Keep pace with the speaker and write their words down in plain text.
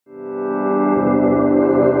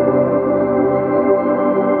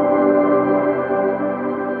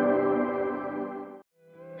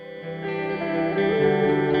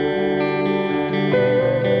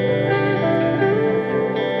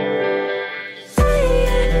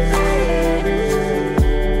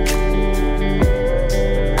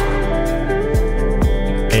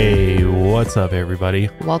What's up, everybody?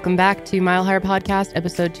 Welcome back to Mile Higher Podcast,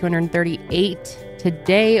 episode 238.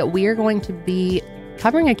 Today, we are going to be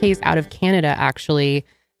covering a case out of Canada, actually,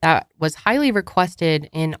 that was highly requested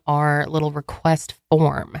in our little request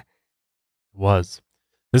form.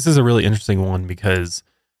 This is a really interesting one because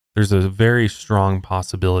there's a very strong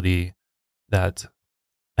possibility that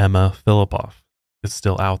Emma Fillipoff is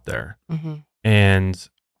still out there. Mm-hmm. And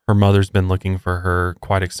her mother's been looking for her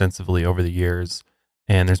quite extensively over the years.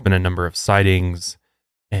 And there's been a number of sightings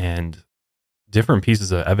and different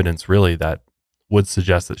pieces of evidence, really, that would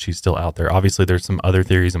suggest that she's still out there. Obviously, there's some other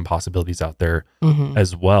theories and possibilities out there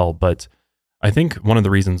as well. But I think one of the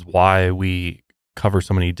reasons why we cover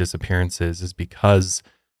so many disappearances is because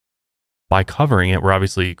by covering it, we're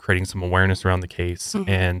obviously creating some awareness around the case.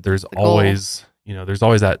 And there's always, there's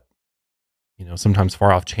always that, sometimes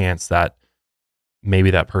far off chance that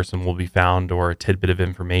maybe that person will be found, or a tidbit of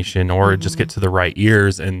information, or just get to the right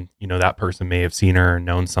ears. And, that person may have seen her or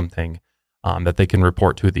known something that they can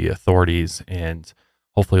report to the authorities, and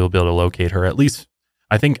hopefully we'll be able to locate her. At least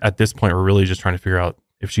I think at this point, we're really just trying to figure out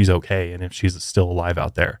if she's okay and if she's still alive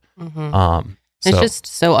out there. It's just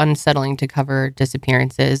so unsettling to cover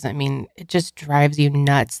disappearances. I mean, it just drives you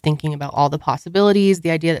nuts thinking about all the possibilities,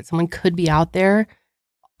 the idea that someone could be out there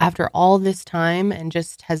after all this time and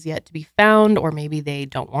just has yet to be found, or maybe they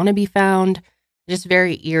don't want to be found. Just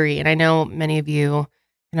very eerie. And I know many of you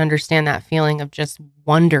can understand that feeling of just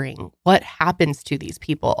wondering what happens to these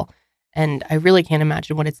people. And I really can't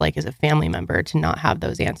imagine what it's like as a family member to not have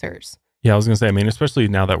those answers. Yeah, I was going to say, I mean, especially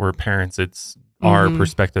now that we're parents, it's our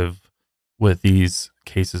perspective with these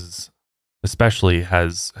cases especially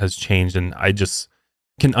has changed. And I just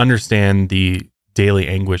can understand the daily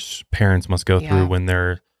anguish parents must go through when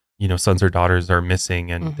their sons or daughters are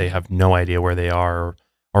missing and they have no idea where they are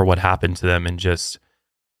or what happened to them. And just,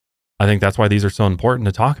 I think that's why these are so important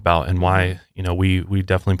to talk about, and why, we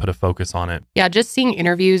definitely put a focus on it. Yeah, just seeing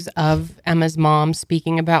interviews of Emma's mom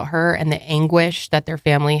speaking about her and the anguish that their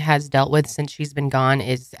family has dealt with since she's been gone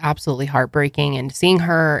is absolutely heartbreaking. And seeing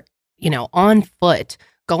her, on foot,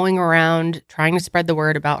 going around, trying to spread the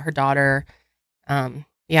word about her daughter.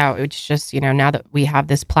 It's just, now that we have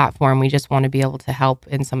this platform, we just want to be able to help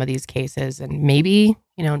in some of these cases. And maybe,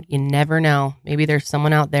 you never know. Maybe there's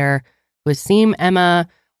someone out there who has seen Emma,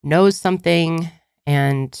 knows something,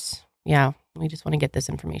 and we just want to get this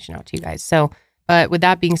information out to you guys. So, but with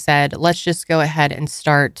that being said, let's just go ahead and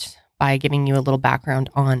start by giving you a little background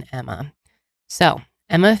on Emma. So,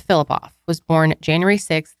 Emma Fillipoff was born January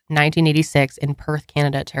 6th, 1986 in Perth,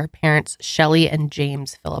 Canada, to her parents, Shelley and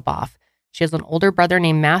James Fillipoff. She has an older brother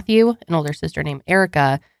named Matthew, an older sister named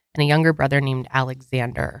Erica, and a younger brother named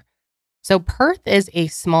Alexander. So Perth is a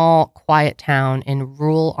small, quiet town in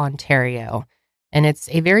rural Ontario, and it's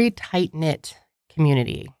a very tight-knit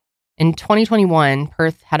community. In 2021,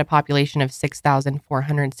 Perth had a population of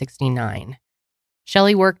 6,469.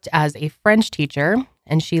 Shelley worked as a French teacher,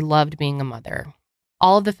 and she loved being a mother.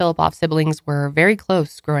 All of the Fillipoff siblings were very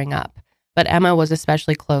close growing up, but Emma was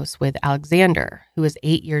especially close with Alexander, who was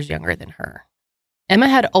 8 years younger than her. Emma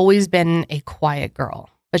had always been a quiet girl,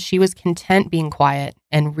 but she was content being quiet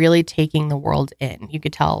and really taking the world in. You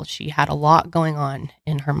could tell she had a lot going on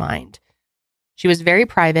in her mind. She was very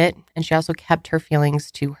private, and she also kept her feelings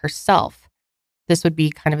to herself. This would be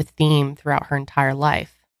kind of a theme throughout her entire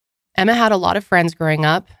life. Emma had a lot of friends growing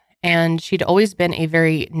up, and she'd always been a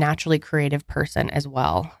very naturally creative person as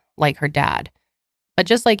well, like her dad. But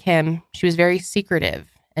just like him, she was very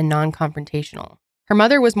secretive and non-confrontational. Her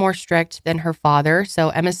mother was more strict than her father, so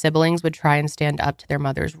Emma's siblings would try and stand up to their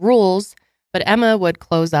mother's rules, but Emma would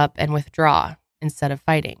close up and withdraw instead of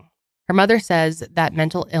fighting. Her mother says that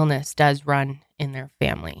mental illness does run in their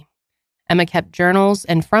family. Emma kept journals,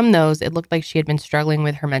 and from those, it looked like she had been struggling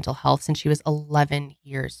with her mental health since she was 11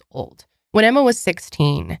 years old. When Emma was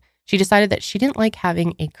 16, she decided that she didn't like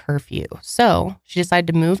having a curfew, so she decided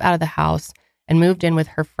to move out of the house and moved in with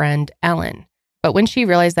her friend Ellen. But when she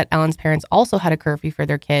realized that Ellen's parents also had a curfew for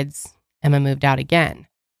their kids, Emma moved out again.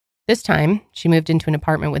 This time, she moved into an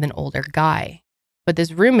apartment with an older guy. But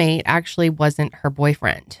this roommate actually wasn't her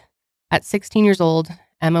boyfriend. At 16 years old,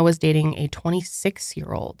 Emma was dating a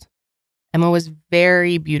 26-year-old. Emma was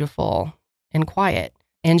very beautiful and quiet,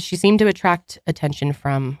 and she seemed to attract attention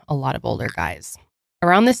from a lot of older guys.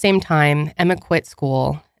 Around the same time, Emma quit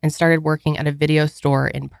school and started working at a video store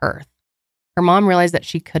in Perth. Her mom realized that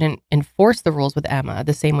she couldn't enforce the rules with Emma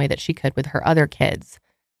the same way that she could with her other kids.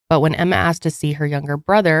 But when Emma asked to see her younger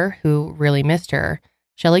brother, who really missed her,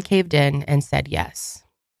 Shelley caved in and said yes.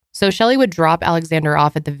 So Shelley would drop Alexander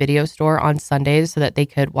off at the video store on Sundays so that they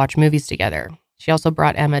could watch movies together. She also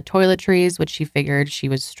brought Emma toiletries, which she figured she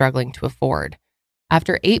was struggling to afford.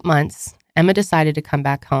 After 8 months, Emma decided to come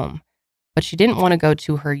back home, but she didn't want to go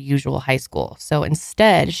to her usual high school. So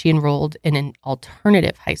instead, she enrolled in an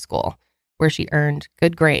alternative high school where she earned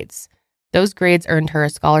good grades. Those grades earned her a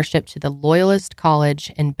scholarship to the Loyalist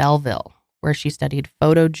College in Belleville, where she studied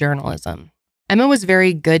photojournalism. Emma was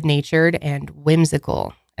very good-natured and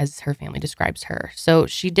whimsical, as her family describes her. So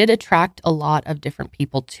she did attract a lot of different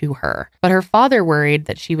people to her. But her father worried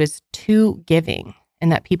that she was too giving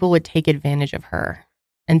and that people would take advantage of her.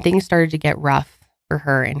 And things started to get rough for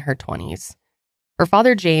her in her 20s. Her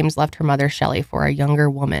father, James, left her mother, Shelley, for a younger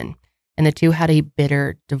woman, and the two had a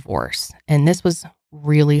bitter divorce. And this was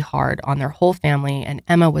really hard on their whole family, and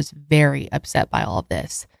Emma was very upset by all of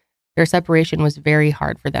this. Their separation was very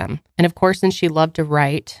hard for them. And of course, since she loved to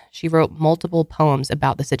write, she wrote multiple poems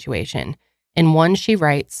about the situation. In one, she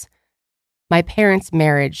writes, "My parents'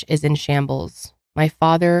 marriage is in shambles. My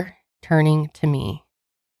father turning to me.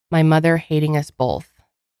 My mother hating us both,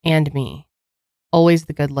 and me. Always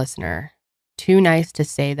the good listener. Too nice to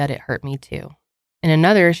say that it hurt me too." In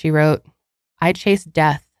another, she wrote, "I chased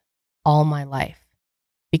death all my life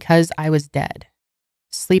because I was dead.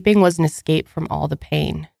 Sleeping was an escape from all the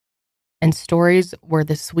pain. And stories were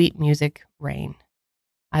the sweet music rain.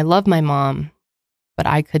 I love my mom, but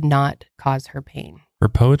I could not cause her pain." Her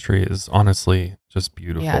poetry is honestly just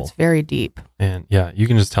beautiful. Yeah, it's very deep. And yeah, you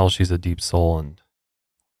can just tell she's a deep soul and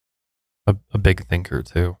a big thinker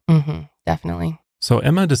too. Definitely. So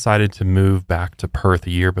Emma decided to move back to Perth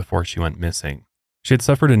a year before she went missing. She had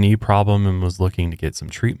suffered a knee problem and was looking to get some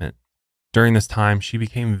treatment. During this time, she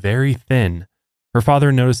became very thin. Her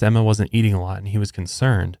father noticed Emma wasn't eating a lot and he was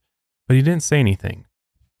concerned, but he didn't say anything.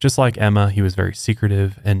 Just like Emma, he was very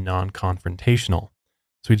secretive and non-confrontational,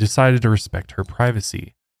 so he decided to respect her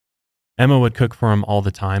privacy. Emma would cook for him all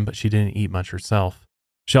the time, but she didn't eat much herself.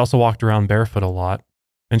 She also walked around barefoot a lot,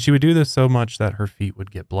 and she would do this so much that her feet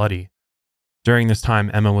would get bloody. During this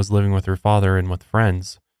time, Emma was living with her father and with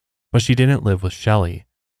friends, but she didn't live with Shelley.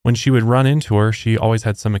 When she would run into her, she always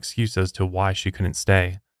had some excuse as to why she couldn't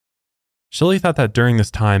stay. Shelley thought that during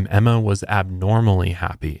this time, Emma was abnormally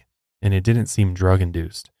happy, and it didn't seem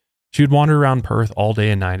drug-induced. She would wander around Perth all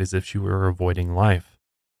day and night as if she were avoiding life.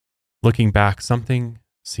 Looking back, something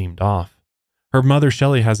seemed off. Her mother,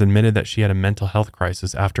 Shelley, has admitted that she had a mental health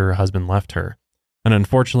crisis after her husband left her, and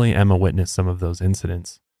unfortunately, Emma witnessed some of those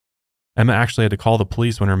incidents. Emma actually had to call the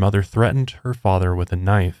police when her mother threatened her father with a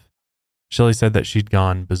knife. Shelley said that she'd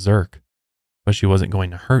gone berserk, but she wasn't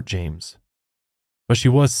going to hurt James. But she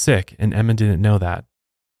was sick, and Emma didn't know that.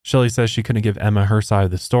 Shelley says she couldn't give Emma her side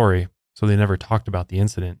of the story, so they never talked about the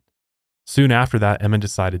incident. Soon after that, Emma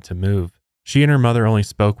decided to move. She and her mother only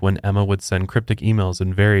spoke when Emma would send cryptic emails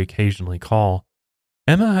and very occasionally call.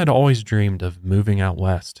 Emma had always dreamed of moving out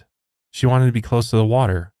west. She wanted to be close to the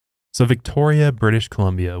water, so Victoria, British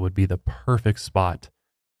Columbia would be the perfect spot.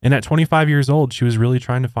 And at 25 years old, she was really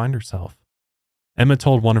trying to find herself. Emma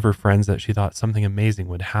told one of her friends that she thought something amazing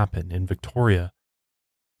would happen in Victoria.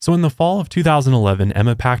 So in the fall of 2011,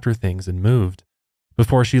 Emma packed her things and moved.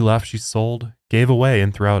 Before she left, she sold, gave away,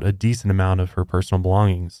 and threw out a decent amount of her personal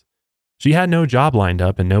belongings. She had no job lined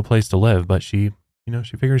up and no place to live, but she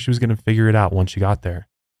figured she was going to figure it out once she got there.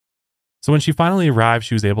 So when she finally arrived,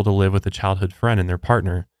 she was able to live with a childhood friend and their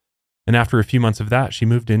partner. And after a few months of that, she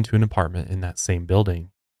moved into an apartment in that same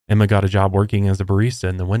building. Emma got a job working as a barista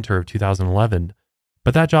in the winter of 2011,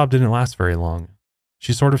 but that job didn't last very long.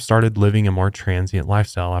 She sort of started living a more transient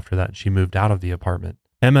lifestyle after that, and she moved out of the apartment.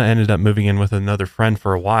 Emma ended up moving in with another friend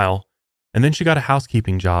for a while, and then she got a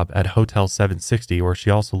housekeeping job at Hotel 760, where she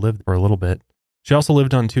also lived for a little bit. She also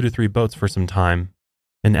lived on 2 to 3 boats for some time,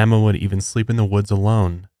 and Emma would even sleep in the woods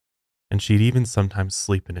alone, and she'd even sometimes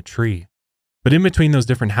sleep in a tree. But in between those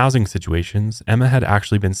different housing situations, Emma had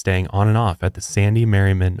actually been staying on and off at the Sandy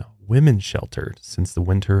Merriman Women's Shelter since the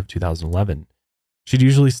winter of 2011. She'd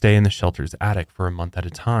usually stay in the shelter's attic for a month at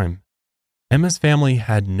a time. Emma's family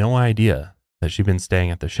had no idea that she'd been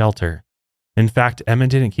staying at the shelter. In fact, Emma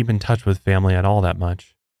didn't keep in touch with family at all that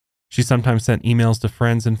much. She sometimes sent emails to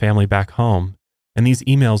friends and family back home, and these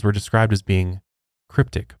emails were described as being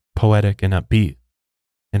cryptic, poetic, and upbeat.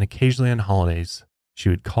 And occasionally on holidays, she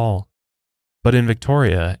would call. But in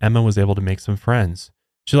Victoria, Emma was able to make some friends.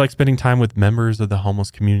 She liked spending time with members of the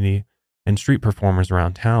homeless community and street performers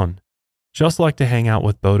around town. She also liked to hang out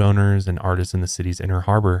with boat owners and artists in the city's inner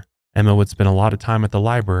harbor. Emma would spend a lot of time at the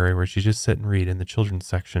library where she'd just sit and read in the children's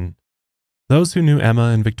section. Those who knew Emma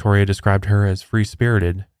and Victoria described her as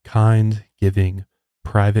free-spirited, kind, giving,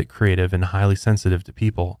 private, creative, and highly sensitive to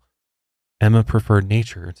people. Emma preferred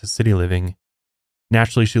nature to city living,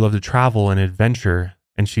 Naturally, she loved to travel and adventure,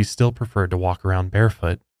 and she still preferred to walk around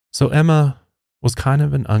barefoot. So Emma was kind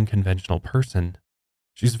of an unconventional person.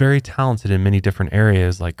 She's very talented in many different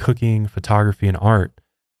areas like cooking, photography, and art,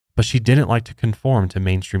 but she didn't like to conform to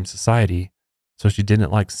mainstream society. So she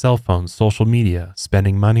didn't like cell phones, social media,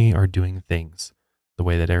 spending money, or doing things the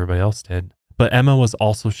way that everybody else did. But Emma was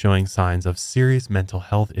also showing signs of serious mental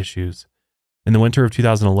health issues. In the winter of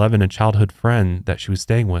 2011, a childhood friend that she was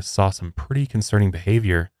staying with saw some pretty concerning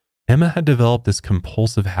behavior. Emma had developed this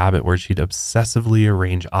compulsive habit where she'd obsessively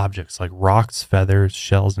arrange objects like rocks, feathers,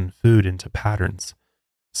 shells, and food into patterns.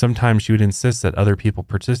 Sometimes she would insist that other people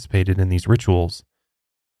participated in these rituals.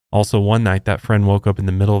 Also, one night, that friend woke up in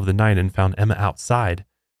the middle of the night and found Emma outside,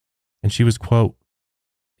 and she was, quote,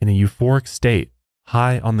 in a euphoric state,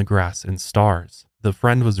 high on the grass and stars. The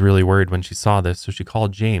friend was really worried when she saw this, so she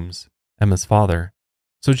called James, Emma's father.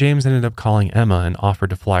 So James ended up calling Emma and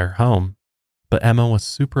offered to fly her home. But Emma was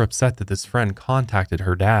super upset that this friend contacted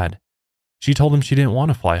her dad. She told him she didn't want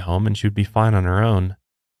to fly home and she would be fine on her own.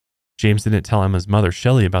 James didn't tell Emma's mother,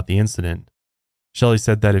 Shelley, about the incident. Shelley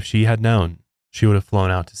said that if she had known, she would have flown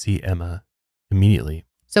out to see Emma immediately.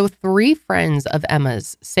 So 3 friends of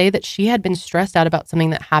Emma's say that she had been stressed out about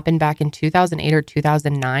something that happened back in 2008 or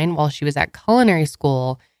 2009 while she was at culinary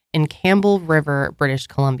school in Campbell River, British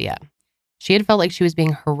Columbia. She had felt like she was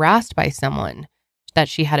being harassed by someone that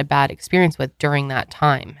she had a bad experience with during that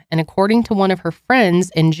time. And according to one of her friends,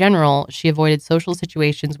 in general, she avoided social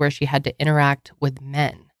situations where she had to interact with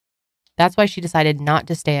men. That's why she decided not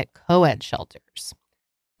to stay at co-ed shelters.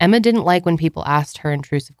 Emma didn't like when people asked her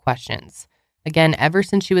intrusive questions. Again, ever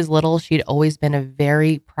since she was little, she'd always been a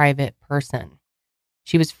very private person.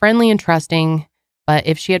 She was friendly and trusting, but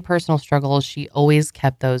if she had personal struggles, she always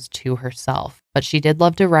kept those to herself. But she did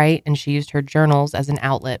love to write, and she used her journals as an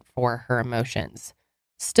outlet for her emotions.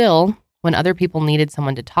 Still, when other people needed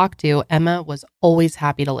someone to talk to, Emma was always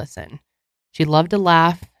happy to listen. She loved to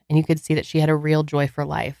laugh, and you could see that she had a real joy for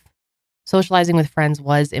life. Socializing with friends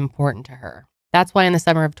was important to her. That's why in the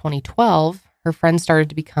summer of 2012, her friends started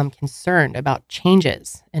to become concerned about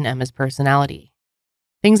changes in Emma's personality.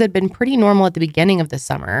 Things had been pretty normal at the beginning of the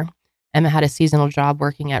summer. Emma had a seasonal job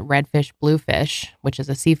working at Redfish Bluefish, which is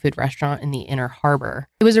a seafood restaurant in the Inner Harbor.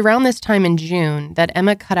 It was around this time in June that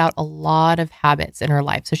Emma cut out a lot of habits in her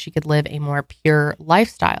life so she could live a more pure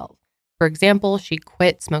lifestyle. For example, she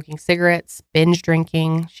quit smoking cigarettes, binge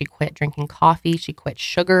drinking, she quit drinking coffee, she quit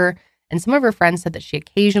sugar, and some of her friends said that she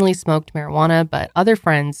occasionally smoked marijuana, but other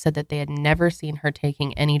friends said that they had never seen her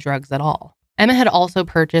taking any drugs at all. Emma had also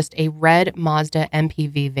purchased a red Mazda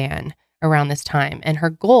MPV van around this time, and her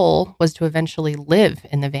goal was to eventually live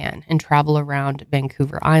in the van and travel around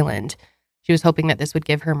Vancouver Island. She was hoping that this would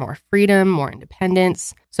give her more freedom, more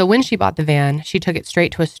independence. So when she bought the van, she took it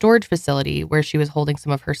straight to a storage facility where she was holding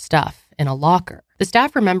some of her stuff in a locker. The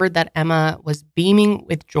staff remembered that Emma was beaming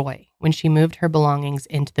with joy when she moved her belongings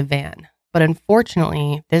into the van. But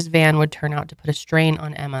unfortunately, this van would turn out to put a strain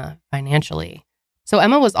on Emma financially. So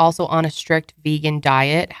Emma was also on a strict vegan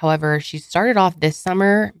diet. However, she started off this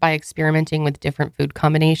summer by experimenting with different food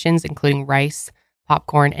combinations, including rice,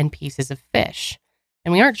 popcorn, and pieces of fish.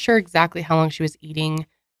 And we aren't sure exactly how long she was eating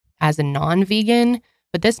as a non-vegan,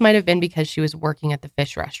 but this might have been because she was working at the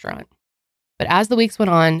fish restaurant. But as the weeks went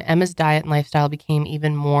on, Emma's diet and lifestyle became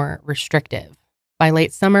even more restrictive. By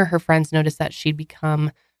late summer, her friends noticed that she'd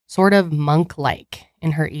become sort of monk-like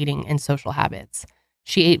in her eating and social habits.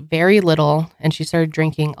 She ate very little, and she started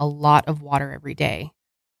drinking a lot of water every day.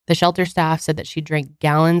 The shelter staff said that she drank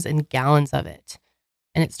gallons and gallons of it,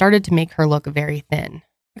 and it started to make her look very thin.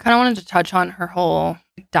 I kind of wanted to touch on her whole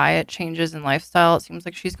diet changes and lifestyle it seems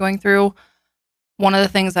like she's going through. One of the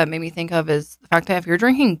things that made me think of is the fact that if you're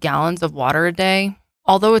drinking gallons of water a day,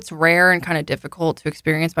 although it's rare and kind of difficult to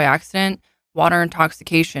experience by accident, water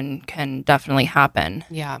intoxication can definitely happen.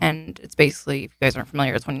 Yeah. And it's basically, if you guys aren't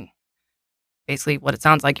familiar, it's when basically what it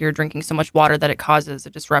sounds like you're drinking so much water that it causes a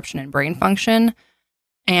disruption in brain function.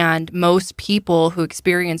 And most people who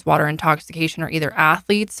experience water intoxication are either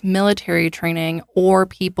athletes, military training, or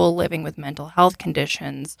people living with mental health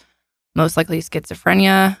conditions, most likely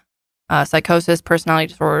schizophrenia, psychosis, personality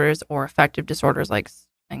disorders, or affective disorders like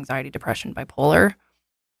anxiety, depression, bipolar.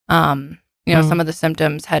 Some of the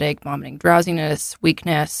symptoms: headache, vomiting, drowsiness,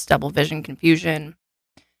 weakness, double vision, confusion.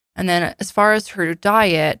 And then as far as her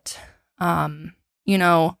diet,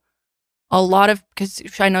 a lot of, because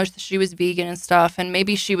I know that she was vegan and stuff, and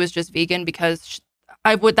maybe she was just vegan because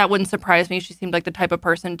that wouldn't surprise me. She seemed like the type of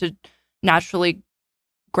person to naturally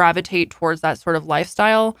gravitate towards that sort of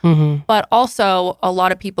lifestyle. Mm-hmm. But also, a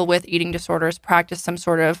lot of people with eating disorders practice some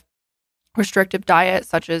sort of restrictive diet,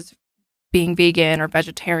 such as being vegan or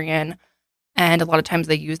vegetarian. And a lot of times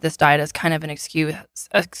they use this diet as kind of an excuse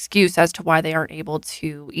as to why they aren't able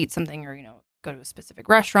to eat something or, go to specific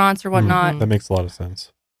restaurants or whatnot. That makes a lot of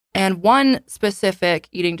sense. And one specific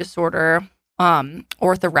eating disorder,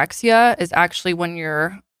 orthorexia, is actually when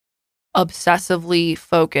you're obsessively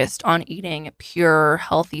focused on eating pure,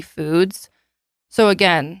 healthy foods. So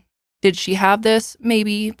again, did she have this?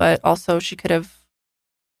 Maybe, but also she could have,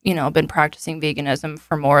 been practicing veganism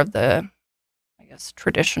for more of the, I guess,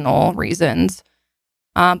 traditional reasons.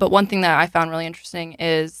 But one thing that I found really interesting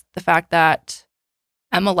is the fact that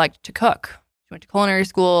Emma liked to cook. She went to culinary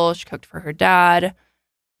school. She cooked for her dad,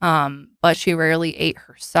 but she rarely ate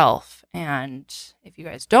herself. And if you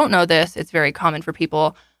guys don't know this, it's very common for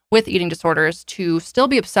people with eating disorders to still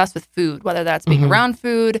be obsessed with food, whether that's being around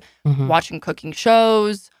food, watching cooking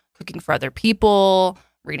shows, cooking for other people,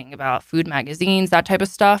 reading about food magazines, that type of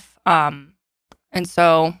stuff. And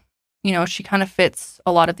so, she kind of fits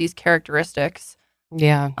a lot of these characteristics.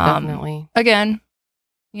 Yeah, definitely. Again,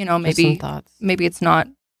 maybe thoughts. maybe it's not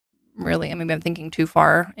really, maybe I'm thinking too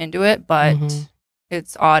far into it, but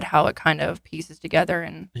it's odd how it kind of pieces together.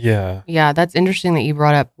 And yeah, that's interesting that you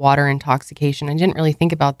brought up water intoxication. I didn't really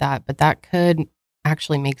think about that, but that could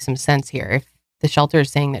actually make some sense here. If the shelter is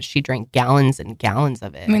saying that she drank gallons and gallons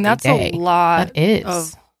of it, that's every day, a lot that is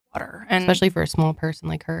of water, and especially for a small person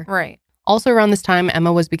like her. Right. Also around this time,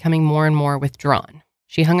 Emma was becoming more and more withdrawn.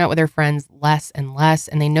 She hung out with her friends less and less,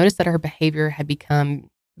 and they noticed that her behavior had become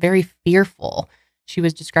very fearful. She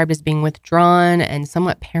was described as being withdrawn and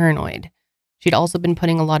somewhat paranoid. She'd also been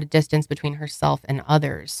putting a lot of distance between herself and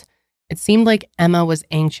others. It seemed like Emma was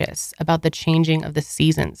anxious about the changing of the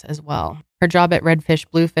seasons as well. Her job at Redfish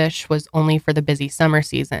Bluefish was only for the busy summer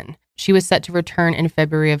season. She was set to return in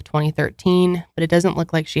February of 2013, but it doesn't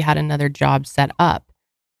look like she had another job set up.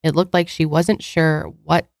 It looked like she wasn't sure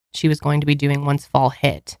what she was going to be doing once fall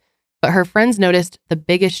hit. But her friends noticed the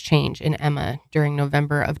biggest change in Emma during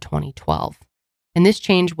November of 2012. And this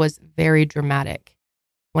change was very dramatic.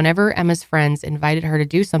 Whenever Emma's friends invited her to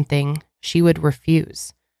do something, she would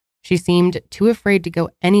refuse. She seemed too afraid to go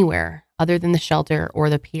anywhere other than the shelter or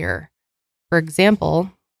the pier. For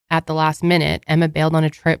example, at the last minute, Emma bailed on a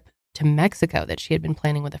trip to Mexico that she had been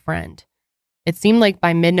planning with a friend. It seemed like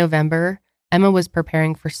by mid-November, Emma was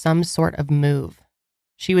preparing for some sort of move.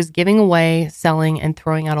 She was giving away, selling, and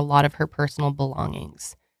throwing out a lot of her personal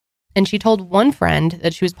belongings. And she told one friend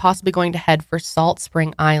that she was possibly going to head for Salt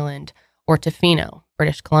Spring Island or Tofino,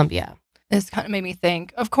 British Columbia. This kind of made me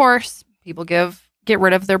think, of course, people get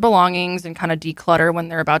rid of their belongings and kind of declutter when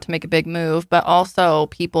they're about to make a big move, but also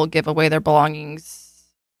people give away their belongings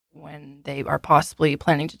when they are possibly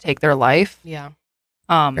planning to take their life. Yeah.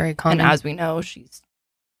 Very common. And as we know, she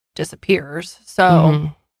disappears.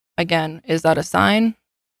 So again, is that a sign?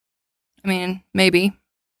 Maybe.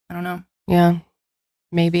 I don't know. Yeah,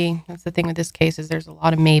 maybe. That's the thing with this case is there's a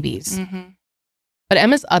lot of maybes. But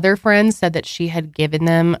Emma's other friends said that she had given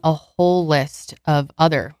them a whole list of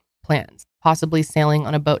other plans, possibly sailing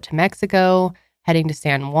on a boat to Mexico, heading to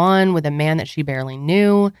San Juan with a man that she barely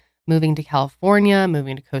knew, moving to California,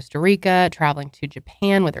 moving to Costa Rica, traveling to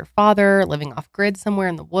Japan with her father, living off grid somewhere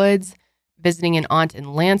in the woods, visiting an aunt in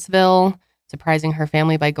Lanceville, surprising her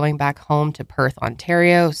family by going back home to Perth,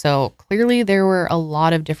 Ontario. So clearly there were a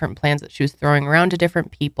lot of different plans that she was throwing around to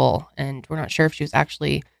different people. And we're not sure if she was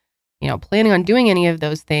actually, planning on doing any of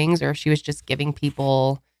those things or if she was just giving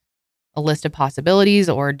people a list of possibilities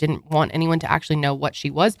or didn't want anyone to actually know what she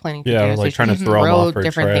was planning to do. Yeah, like so trying to throw them off her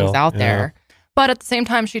different trail. things out there. But at the same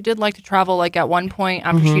time, she did like to travel. Like at one point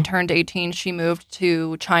after she turned 18, she moved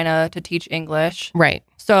to China to teach English. Right.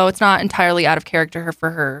 So it's not entirely out of character for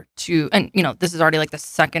her to, and this is already like the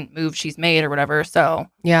second move she's made or whatever. So,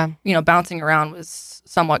 yeah, bouncing around was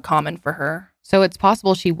somewhat common for her. So it's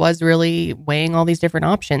possible she was really weighing all these different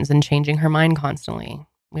options and changing her mind constantly.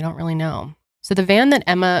 We don't really know. So the van that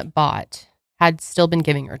Emma bought had still been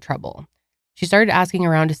giving her trouble. She started asking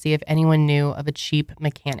around to see if anyone knew of a cheap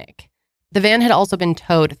mechanic. The van had also been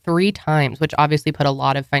towed 3 times, which obviously put a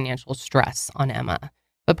lot of financial stress on Emma.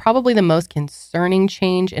 But probably the most concerning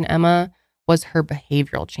change in Emma was her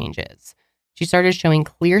behavioral changes. She started showing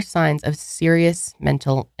clear signs of serious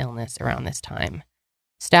mental illness around this time.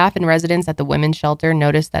 Staff and residents at the women's shelter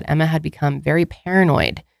noticed that Emma had become very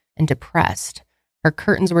paranoid and depressed. Her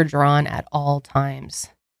curtains were drawn at all times.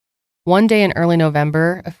 One day in early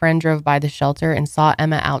November, a friend drove by the shelter and saw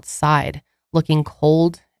Emma outside, looking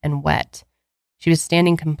cold and wet. She was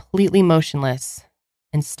standing completely motionless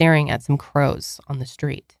and staring at some crows on the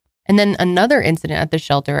street. And then another incident at the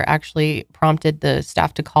shelter actually prompted the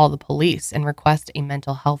staff to call the police and request a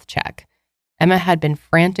mental health check. Emma had been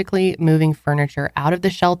frantically moving furniture out of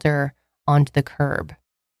the shelter onto the curb.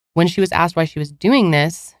 When she was asked why she was doing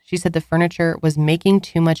this, she said the furniture was making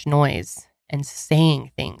too much noise and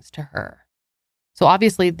saying things to her. So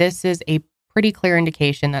obviously, this is a pretty clear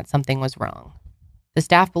indication that something was wrong. The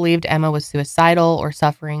staff believed Emma was suicidal or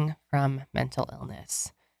suffering from mental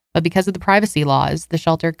illness. But because of the privacy laws, the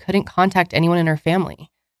shelter couldn't contact anyone in her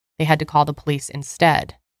family. They had to call the police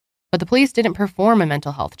instead. But the police didn't perform a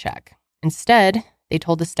mental health check. Instead, they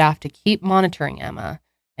told the staff to keep monitoring Emma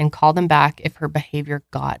and call them back if her behavior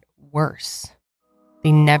got worse.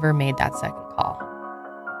 They never made that second call.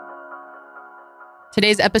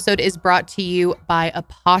 Today's episode is brought to you by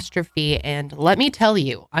Apostrophe, and let me tell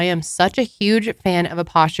you, I am such a huge fan of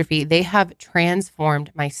Apostrophe. They have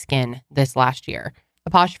transformed my skin this last year.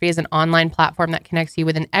 Apostrophe is an online platform that connects you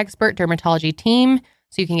with an expert dermatology team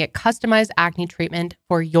so you can get customized acne treatment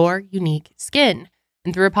for your unique skin.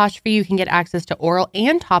 And through Apostrophe, you can get access to oral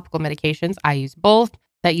and topical medications, I use both,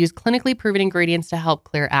 that use clinically proven ingredients to help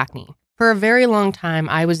clear acne. For a very long time,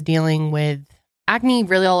 I was dealing with acne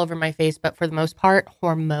really all over my face, but for the most part,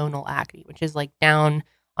 hormonal acne, which is like down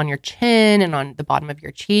on your chin and on the bottom of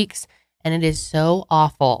your cheeks. And it is so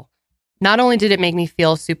awful. Not only did it make me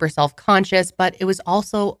feel super self-conscious, but it was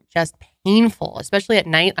also just painful, especially at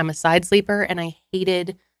night. I'm a side sleeper and I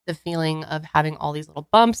hated the feeling of having all these little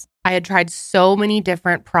bumps. I had tried so many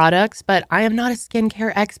different products, but I am not a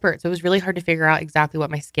skincare expert. So it was really hard to figure out exactly what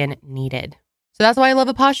my skin needed. So that's why I love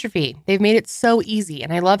Apostrophe. They've made it so easy,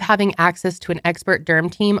 and I love having access to an expert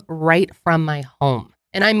derm team right from my home.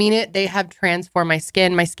 And I mean it, they have transformed my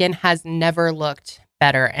skin. My skin has never looked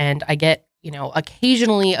better, and I get,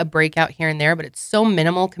 occasionally a breakout here and there, but it's so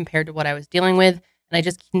minimal compared to what I was dealing with. And I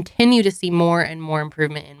just continue to see more and more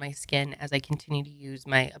improvement in my skin as I continue to use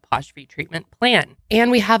my Apostrophe treatment plan.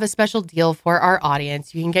 And we have a special deal for our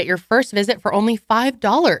audience. You can get your first visit for only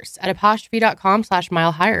 $5 at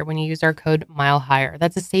apostrophe.com/milehigher when you use our code milehigher.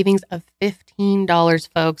 That's a savings of $15,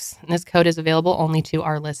 folks. And this code is available only to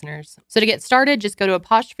our listeners. So to get started, just go to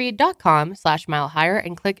apostrophe.com/milehigher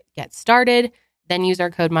and click get started. Then use our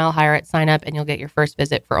code milehigher at sign up and you'll get your first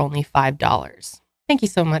visit for only $5. Thank you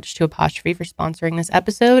so much to Apostrophe for sponsoring this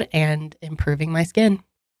episode and improving my skin.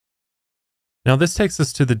 Now, this takes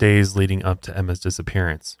us to the days leading up to Emma's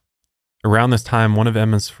disappearance. Around this time, one of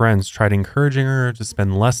Emma's friends tried encouraging her to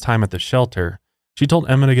spend less time at the shelter. She told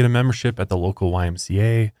Emma to get a membership at the local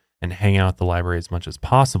YMCA and hang out at the library as much as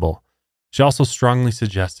possible. She also strongly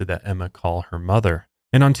suggested that Emma call her mother.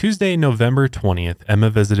 And on Tuesday, November 20th, Emma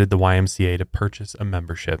visited the YMCA to purchase a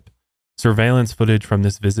membership. Surveillance footage from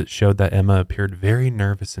this visit showed that Emma appeared very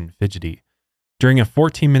nervous and fidgety. During a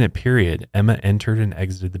 14-minute period, Emma entered and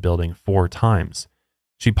exited the building 4 times.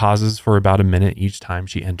 She pauses for about a minute each time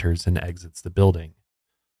she enters and exits the building.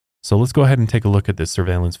 So let's go ahead and take a look at this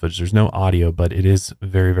surveillance footage. There's no audio, but it is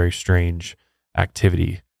very, very strange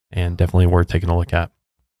activity and definitely worth taking a look at.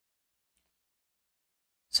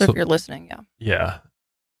 So if you're listening, yeah. Yeah.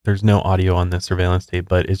 There's no audio on this surveillance tape,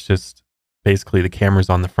 but it's just basically the camera's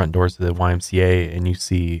on the front doors of the YMCA and you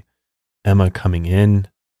see Emma coming in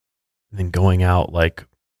and then going out like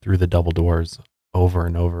through the double doors over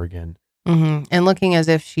and over again. Mm-hmm. And looking as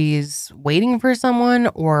if she's waiting for someone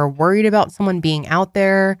or worried about someone being out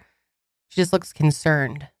there. She just looks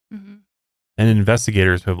concerned. Mm-hmm. And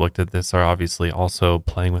investigators who have looked at this are obviously also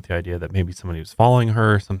playing with the idea that maybe somebody was following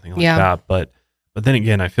her, something like that. But then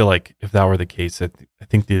again, I feel like if that were the case, I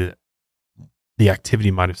think the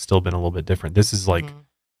activity might have still been a little bit different. This is like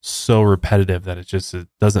so repetitive that it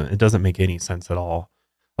doesn't make any sense at all.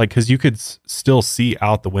 Like, because you could still see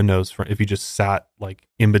out the windows if you just sat like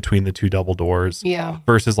in between the 2 double doors. Yeah.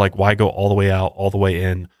 Versus like, why go all the way out, all the way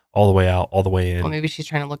in, all the way out, all the way in? Well, maybe she's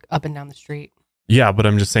trying to look up and down the street. Yeah, but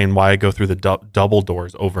I'm just saying, why go through the double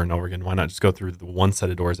doors over and over again? Why not just go through the one set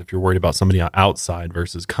of doors if you're worried about somebody outside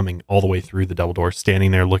versus coming all the way through the double doors,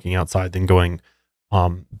 standing there looking outside, then going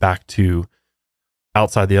back to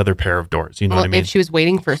outside the other pair of doors. You know what I mean? If she was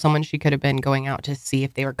waiting for someone, she could have been going out to see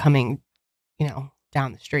if they were coming,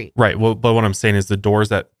 down the street. Right. Well, but what I'm saying is the doors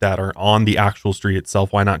that are on the actual street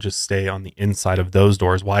itself, why not just stay on the inside of those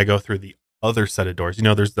doors? Why go through the other set of doors?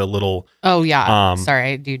 There's the little... Oh, yeah.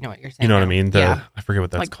 Sorry, I do know what you're saying. You know what I mean? I forget what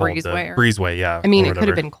that's like called. breezeway. Breezeway, yeah. I mean, it could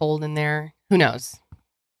have been cold in there. Who knows?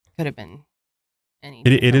 Could have been any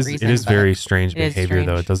It is reason, very strange behavior,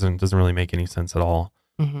 though. It doesn't really make any sense at all.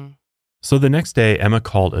 Mm-hmm. So the next day, Emma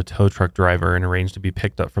called a tow truck driver and arranged to be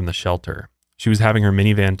picked up from the shelter. She was having her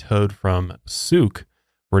minivan towed from Souk,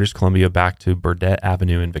 British Columbia, back to Burdett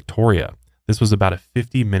Avenue in Victoria. This was about a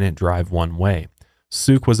 50-minute drive one way.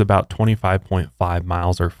 Souk was about 25.5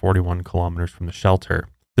 miles or 41 kilometers from the shelter.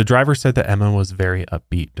 The driver said that Emma was very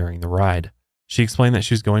upbeat during the ride. She explained that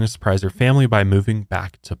she was going to surprise her family by moving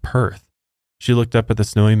back to Perth. She looked up at the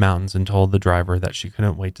snowy mountains and told the driver that she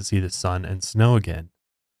couldn't wait to see the sun and snow again.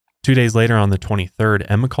 2 days later, on the 23rd,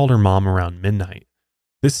 Emma called her mom around midnight.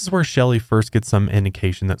 This is where Shelley first gets some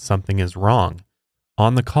indication that something is wrong.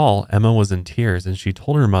 On the call, Emma was in tears and she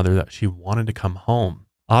told her mother that she wanted to come home.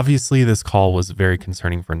 Obviously, this call was very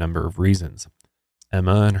concerning for a number of reasons.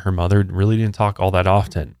 Emma and her mother really didn't talk all that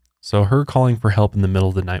often, so her calling for help in the middle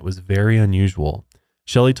of the night was very unusual.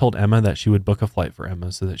 Shelley told Emma that she would book a flight for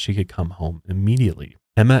Emma so that she could come home immediately.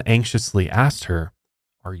 Emma anxiously asked her,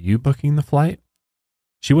 "Are you booking the flight?"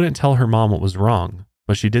 She wouldn't tell her mom what was wrong,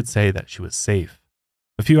 but she did say that she was safe.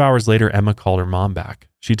 A few hours later, Emma called her mom back.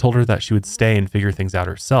 She told her that she would stay and figure things out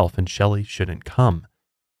herself and Shelley shouldn't come.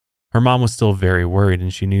 Her mom was still very worried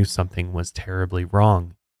and she knew something was terribly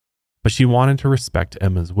wrong, but she wanted to respect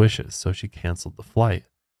Emma's wishes, so she canceled the flight.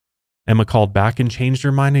 Emma called back and changed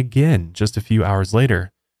her mind again just a few hours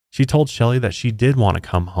later. She told Shelley that she did want to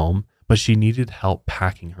come home, but she needed help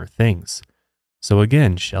packing her things. So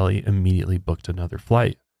again, Shelley immediately booked another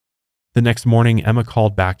flight. The next morning, Emma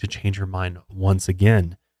called back to change her mind once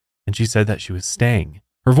again, and she said that she was staying.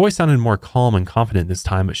 Her voice sounded more calm and confident this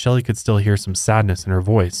time, but Shelley could still hear some sadness in her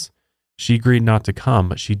voice. She agreed not to come,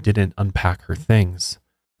 but she didn't unpack her things.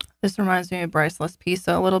 This reminds me of Bryceless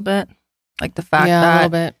Pizza a little bit. Like the fact a that little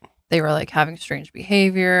bit. they were like having strange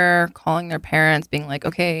behavior, calling their parents, being like,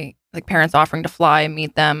 okay, like parents offering to fly and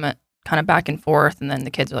meet them kind of back and forth. And then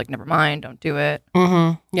the kids are like, never mind, don't do it.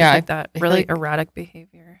 Mm-hmm. Yeah. Yeah. Like that really erratic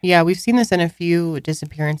behavior. Yeah. We've seen this in a few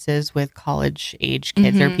disappearances with college age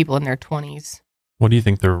kids or people in their 20s. What do you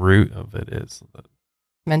think the root of it is?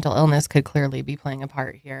 Mental illness could clearly be playing a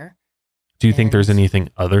part here. Do you think there's anything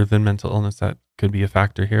other than mental illness that could be a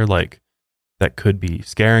factor here? Like that could be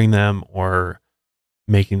scaring them or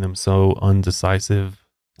making them so undecisive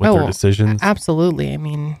with their decisions? Absolutely. I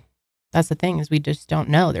mean, that's the thing is we just don't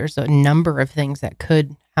know. There's a number of things that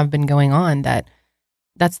could have been going on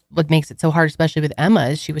that's what makes it so hard, especially with Emma,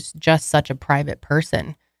 is she was just such a private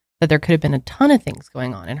person that there could have been a ton of things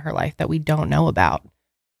going on in her life that we don't know about.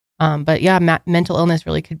 But yeah, mental illness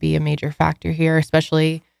really could be a major factor here,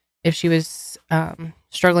 especially if she was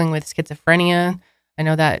struggling with schizophrenia. I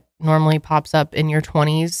know that normally pops up in your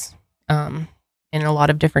 20s in a lot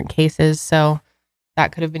of different cases. So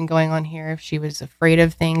that could have been going on here if she was afraid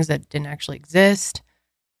of things that didn't actually exist.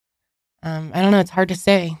 I don't know. It's hard to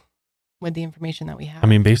say with the information that we have. I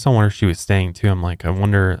mean, based on where she was staying too, I'm like, I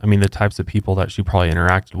wonder, I mean, the types of people that she probably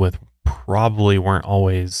interacted with probably weren't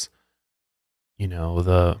always,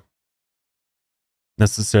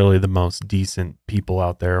 necessarily the most decent people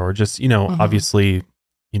out there, or just, obviously,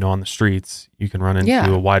 on the streets, you can run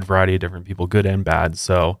into a wide variety of different people, good and bad.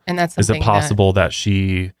 So and that's is it possible that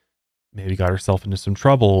she maybe got herself into some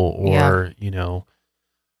trouble or,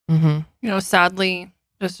 Sadly,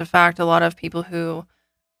 just a fact, a lot of people who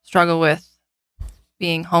struggle with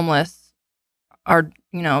being homeless are,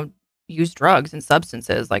 use drugs and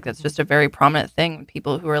substances. Like that's just a very prominent thing.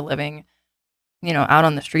 People who are living, out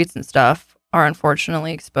on the streets and stuff are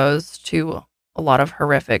unfortunately exposed to a lot of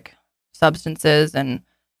horrific substances. And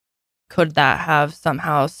could that have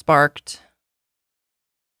somehow sparked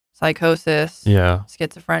psychosis,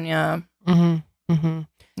 schizophrenia? And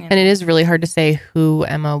it is really hard to say who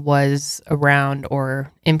Emma was around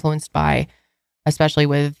or influenced by, especially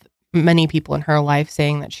with many people in her life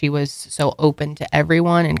saying that she was so open to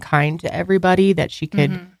everyone and kind to everybody that she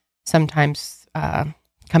could sometimes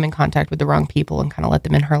come in contact with the wrong people and kind of let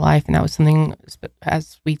them in her life. And that was something,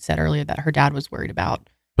 as we said earlier, that her dad was worried about.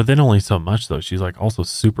 But then only so much, though. She's like also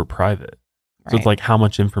super private. So it's like, how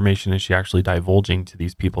much information is she actually divulging to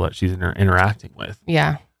these people that she's interacting with?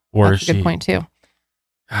 Yeah. Or that's a good point too.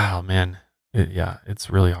 Oh, man. It's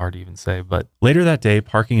really hard to even say. But later that day,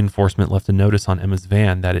 parking enforcement left a notice on Emma's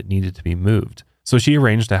van that it needed to be moved. So she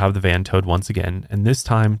arranged to have the van towed once again, and this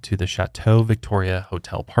time to the Chateau Victoria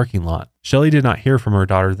Hotel parking lot. Shelley did not hear from her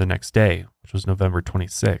daughter the next day, which was November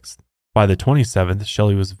 26th. By the 27th,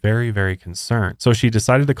 Shelley was very, very concerned. So she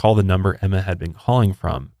decided to call the number Emma had been calling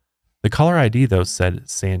from. The caller ID, though, said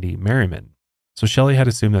Sandy Merriman. So Shelley had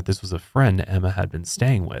assumed that this was a friend Emma had been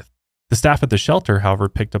staying with. The staff at the shelter, however,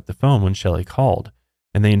 picked up the phone when Shelley called,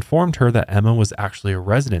 and they informed her that Emma was actually a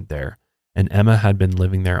resident there, and Emma had been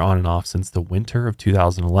living there on and off since the winter of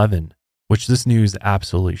 2011, which this news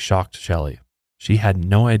absolutely shocked Shelley. She had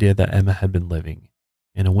no idea that Emma had been living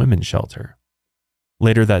in a women's shelter.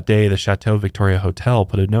 Later that day, the Chateau Victoria Hotel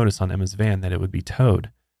put a notice on Emma's van that it would be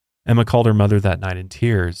towed. Emma called her mother that night in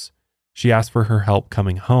tears. She asked for her help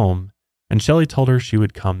coming home, and Shelley told her she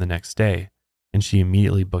would come the next day. and she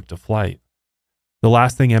immediately booked a flight. The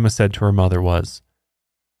last thing Emma said to her mother was,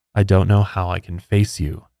 "I don't know how I can face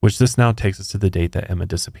you," which this now takes us to the date that Emma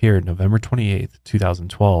disappeared, November 28th,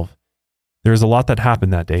 2012. There is a lot that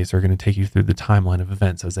happened that day, so we're going to take you through the timeline of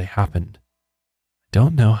events as they happened. I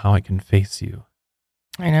don't know how I can face you.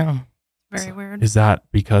 I know. Very weird. Is that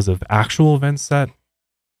because of actual events that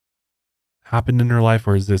happened in her life,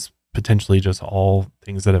 or is this potentially just all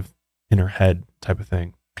things that have in her head type of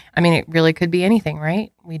thing? I mean, it really could be anything,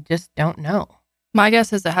 right? We just don't know. My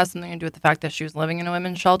guess is it has something to do with the fact that she was living in a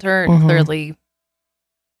women's shelter. And Mhm. clearly,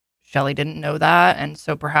 Shelley didn't know that. And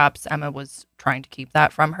so perhaps Emma was trying to keep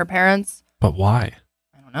that from her parents. But why?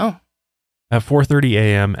 I don't know. At 4:30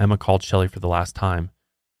 a.m., Emma called Shelley for the last time.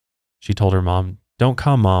 She told her mom, "Don't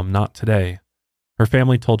come, Mom, not today." Her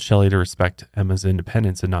family told Shelley to respect Emma's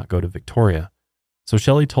independence and not go to Victoria. So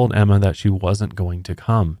Shelley told Emma that she wasn't going to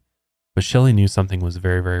come. But Shelley knew something was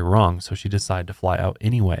very, very wrong, so she decided to fly out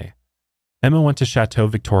anyway. Emma went to Chateau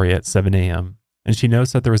Victoria at 7 a.m., and she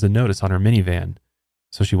noticed that there was a notice on her minivan,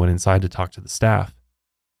 so she went inside to talk to the staff.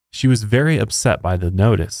 She was very upset by the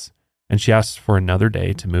notice, and she asked for another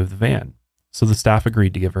day to move the van, so the staff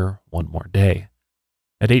agreed to give her one more day.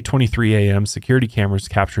 At 8:23 a.m., security cameras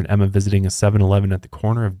captured Emma visiting a 7-Eleven at the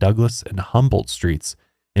corner of Douglas and Humboldt Streets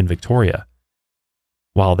in Victoria.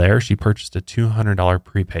 While there, she purchased a $200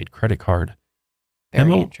 prepaid credit card.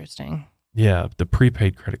 Very Emma- interesting. Yeah, the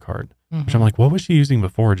prepaid credit card. Mhm. Which I'm like, what was she using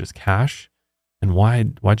before? Just cash? And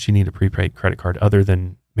why'd she need a prepaid credit card other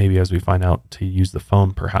than maybe, as we find out, to use the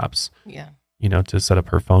phone perhaps, Yeah. to set up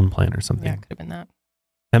her phone plan or something. Yeah, it could have been that.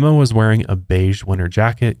 Emma was wearing a beige winter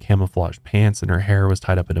jacket, camouflage pants, and her hair was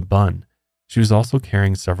tied up in a bun. She was also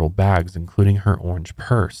carrying several bags, including her orange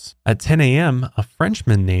purse. At 10 a.m., a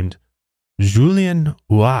Frenchman named Julien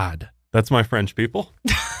Ouad. That's my French, people.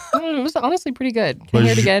 It was honestly pretty good. Can you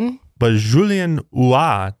hear it again? But Julien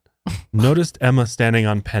Ouad noticed Emma standing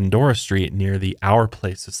on Pandora Street near the Our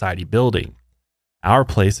Place Society building. Our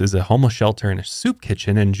Place is a homeless shelter and a soup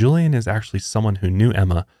kitchen, and Julien is actually someone who knew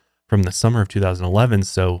Emma from the summer of 2011,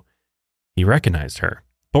 so he recognized her.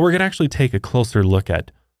 But we're going to actually take a closer look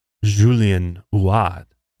at Julien Ouad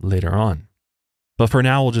later on. But for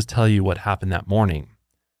now, we'll just tell you what happened that morning.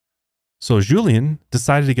 So Julien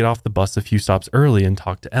decided to get off the bus a few stops early and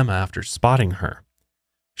talk to Emma after spotting her.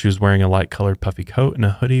 She was wearing a light-colored puffy coat and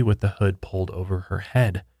a hoodie with the hood pulled over her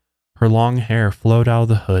head. Her long hair flowed out of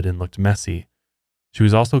the hood and looked messy. She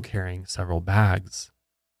was also carrying several bags.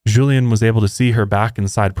 Julien was able to see her back and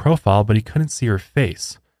side profile, but he couldn't see her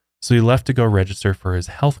face. So he left to go register for his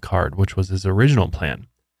health card, which was his original plan.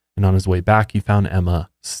 And on his way back, he found Emma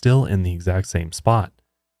still in the exact same spot.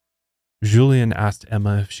 Julien asked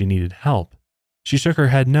Emma if she needed help. She shook her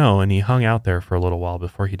head no, and he hung out there for a little while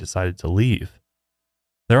before he decided to leave.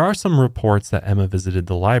 There are some reports that Emma visited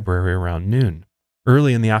the library around noon.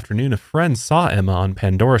 Early in the afternoon, a friend saw Emma on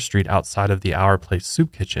Pandora Street outside of the Our Place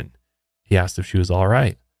soup kitchen. He asked if she was all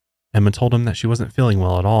right. Emma told him that she wasn't feeling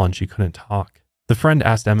well at all and she couldn't talk. The friend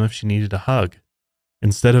asked Emma if she needed a hug.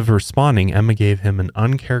 Instead of responding, Emma gave him an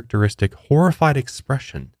uncharacteristic, horrified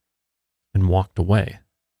expression and walked away.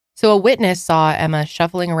 So a witness saw Emma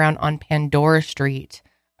shuffling around on Pandora Street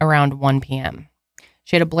around 1 p.m.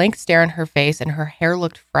 She had a blank stare on her face and her hair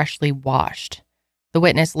looked freshly washed. The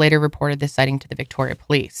witness later reported this sighting to the Victoria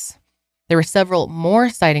Police. There were several more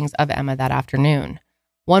sightings of Emma that afternoon.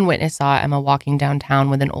 One witness saw Emma walking downtown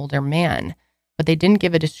with an older man, but they didn't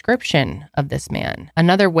give a description of this man.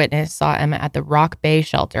 Another witness saw Emma at the Rock Bay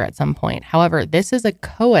shelter at some point. However, this is a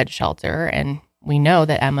co-ed shelter, and we know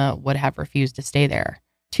that Emma would have refused to stay there.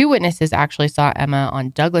 Two witnesses actually saw Emma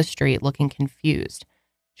on Douglas Street looking confused.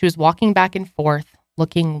 She was walking back and forth,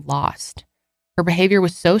 looking lost. Her behavior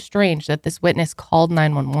was so strange that this witness called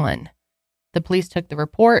 911. The police took the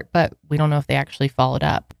report, but we don't know if they actually followed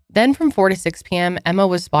up. Then from 4 to 6 p.m., Emma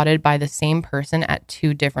was spotted by the same person at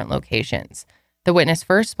two different locations. The witness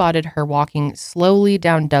first spotted her walking slowly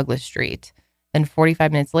down Douglas Street. Then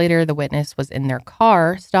 45 minutes later, the witness was in their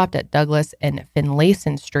car, stopped at Douglas and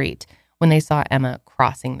Finlayson Street when they saw Emma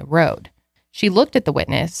crossing the road. She looked at the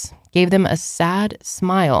witness, gave them a sad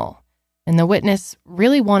smile, and the witness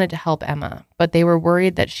really wanted to help Emma, but they were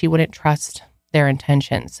worried that she wouldn't trust their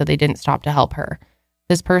intentions, so they didn't stop to help her.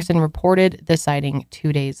 This person reported the sighting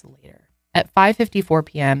 2 days later. At 5:54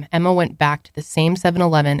 p.m., Emma went back to the same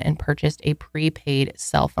 7-Eleven and purchased a prepaid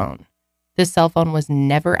cell phone. This cell phone was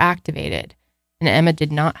never activated, and Emma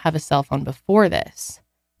did not have a cell phone before this.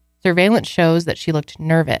 Surveillance shows that she looked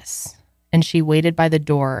nervous, and she waited by the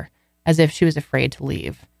door as if she was afraid to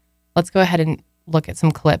leave. Let's go ahead and look at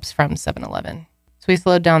some clips from 7-Eleven. So we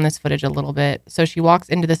slowed down this footage a little bit. So she walks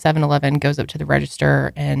into the 7-Eleven, goes up to the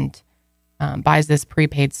register, and buys this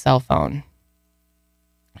prepaid cell phone.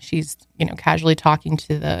 She's, casually talking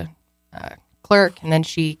to the clerk, and then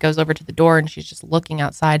she goes over to the door and she's just looking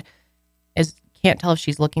outside. Can't tell if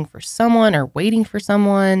she's looking for someone or waiting for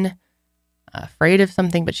someone, afraid of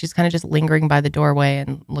something, but she's kind of just lingering by the doorway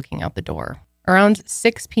and looking out the door. Around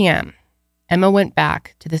 6 p.m., Emma went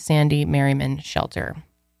back to the Sandy Merriman shelter.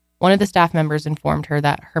 One of the staff members informed her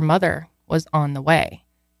that her mother was on the way,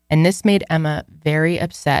 and this made Emma very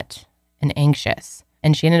upset and anxious,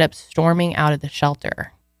 and she ended up storming out of the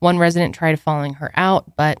shelter. One resident tried following her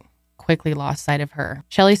out, but quickly lost sight of her.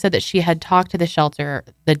 Shelley said that she had talked to the shelter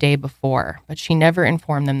the day before, but she never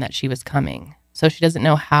informed them that she was coming. So she doesn't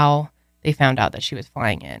know how they found out that she was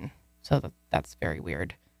flying in. So that's very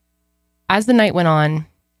weird. As the night went on,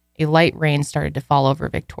 a light rain started to fall over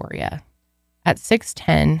Victoria. At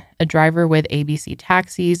 6:10, a driver with ABC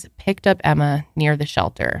Taxis picked up Emma near the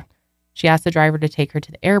shelter. She asked the driver to take her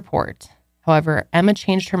to the airport. However, Emma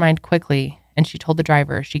changed her mind quickly, and she told the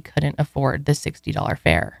driver she couldn't afford the $60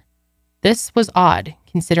 fare. This was odd,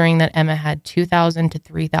 considering that Emma had $2,000 to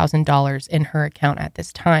 $3,000 in her account at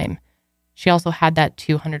this time. She also had that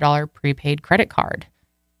 $200 prepaid credit card.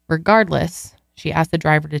 Regardless, she asked the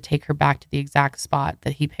driver to take her back to the exact spot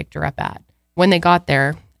that he picked her up at. When they got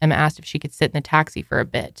there, Emma asked if she could sit in the taxi for a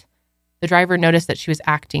bit. The driver noticed that she was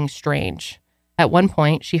acting strange. At one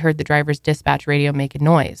point, she heard the driver's dispatch radio make a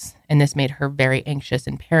noise, and this made her very anxious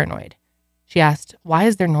and paranoid. She asked, "Why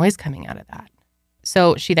is there noise coming out of that?"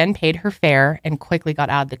 So she then paid her fare and quickly got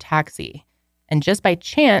out of the taxi. And just by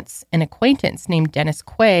chance, an acquaintance named Dennis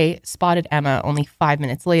Quay spotted Emma only 5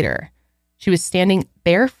 minutes later. She was standing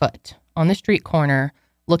barefoot on the street corner,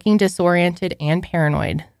 looking disoriented and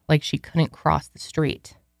paranoid, like she couldn't cross the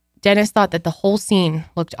street. Dennis thought that the whole scene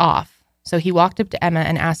looked off, so he walked up to Emma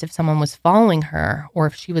and asked if someone was following her or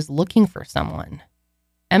if she was looking for someone.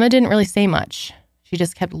 Emma didn't really say much. She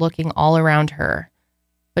just kept looking all around her.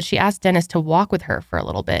 But she asked Dennis to walk with her for a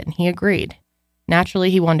little bit, and he agreed. Naturally,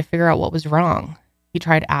 he wanted to figure out what was wrong. He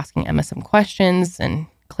tried asking Emma some questions, and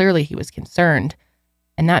clearly he was concerned,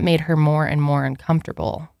 and that made her more and more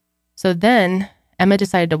uncomfortable. So then, Emma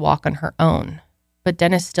decided to walk on her own, but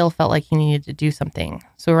Dennis still felt like he needed to do something.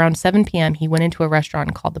 So around 7 p.m., he went into a restaurant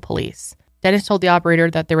and called the police. Dennis told the operator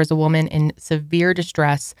that there was a woman in severe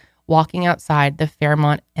distress walking outside the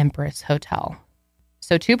Fairmont Empress Hotel.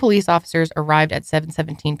 So 2 police officers arrived at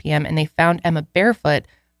 7:17 p.m. and they found Emma barefoot,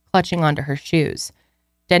 clutching onto her shoes.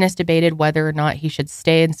 Dennis debated whether or not he should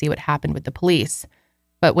stay and see what happened with the police.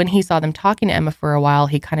 But when he saw them talking to Emma for a while,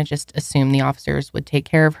 he kind of just assumed the officers would take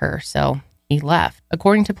care of her, so he left.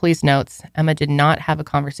 According to police notes, Emma did not have a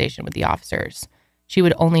conversation with the officers. She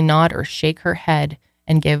would only nod or shake her head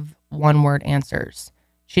and give one-word answers.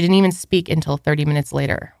 She didn't even speak until 30 minutes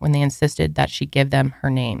later, when they insisted that she give them her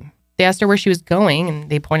name. They asked her where she was going, and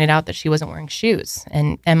they pointed out that she wasn't wearing shoes,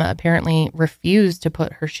 and Emma apparently refused to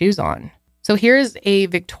put her shoes on. So here's a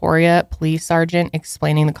Victoria police sergeant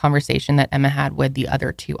explaining the conversation that Emma had with the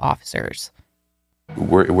other 2 officers.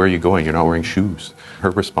 Where are you going? You're not wearing shoes. Her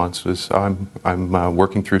response was, I'm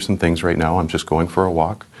working through some things right now. I'm just going for a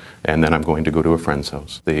walk, and then I'm going to go to a friend's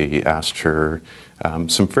house. They asked her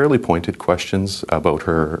some fairly pointed questions about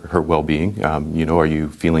her well-being. Are you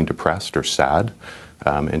feeling depressed or sad?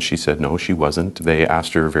 And she said no, she wasn't. They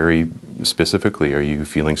asked her very specifically, are you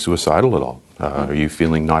feeling suicidal at all? Are you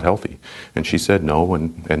feeling not healthy? And she said no,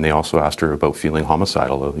 and they also asked her about feeling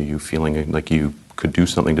homicidal. Are you feeling like you could do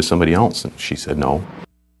something to somebody else? And she said no.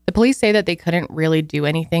 The police say that they couldn't really do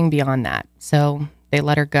anything beyond that, so they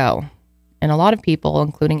let her go. And a lot of people,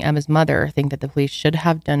 including Emma's mother, think that the police should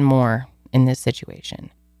have done more in this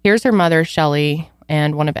situation. Here's her mother, Shelley,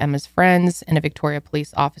 and one of Emma's friends and a Victoria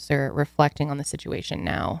police officer reflecting on the situation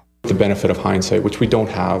now. The benefit of hindsight, which we don't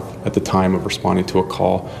have at the time of responding to a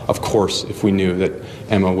call. Of course, if we knew that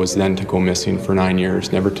Emma was then to go missing for 9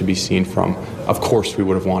 years, never to be seen from, of course we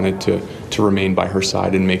would have wanted to remain by her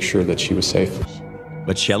side and make sure that she was safe.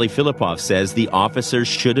 But Emma Fillipoff says the officers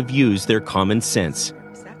should have used their common sense.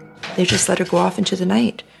 They just let her go off into the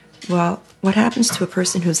night. Well, what happens to a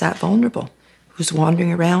person who's that vulnerable, who's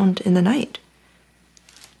wandering around in the night?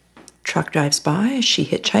 Truck drives by, she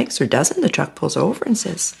hitchhikes or doesn't, the truck pulls over and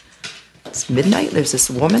says, it's midnight, there's this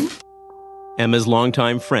woman. Emma's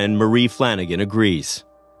longtime friend Marie Flanagan agrees.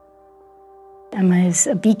 Emma is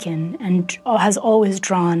a beacon and has always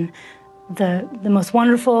drawn the most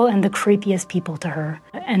wonderful and the creepiest people to her.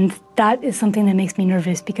 And that is something that makes me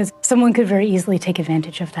nervous because someone could very easily take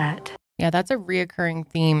advantage of that. Yeah, that's a reoccurring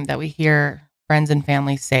theme that we hear friends and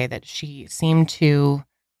family say, that she seemed to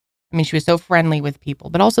I mean, she was so friendly with people,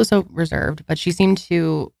 but also so reserved. But she seemed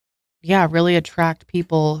to, really attract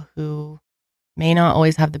people who may not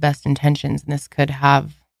always have the best intentions. And this could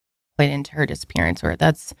have played into her disappearance, or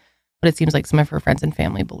that's what it seems like some of her friends and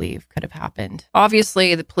family believe could have happened.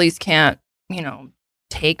 Obviously, the police can't,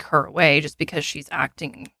 take her away just because she's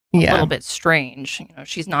acting a little bit strange.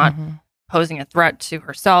 She's not posing a threat to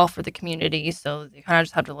herself or the community, so they kind of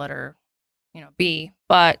just have to let her, be.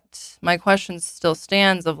 But my question still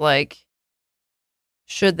stands of like,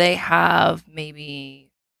 should they have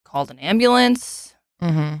maybe called an ambulance,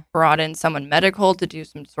 brought in someone medical to do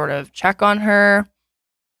some sort of check on her?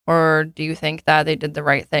 Or do you think that they did the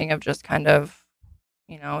right thing of just kind of,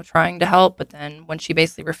 trying to help, but then when she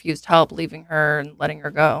basically refused help, leaving her and letting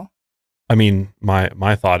her go? I mean,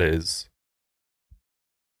 my thought is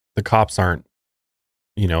the cops aren't,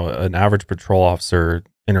 an average patrol officer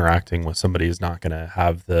interacting with somebody is not going to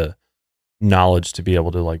have the knowledge to be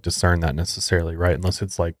able to like discern that necessarily, right? Unless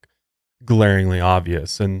it's like glaringly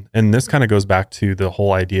obvious. And this kind of goes back to the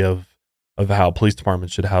whole idea of how police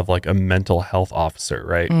departments should have like a mental health officer,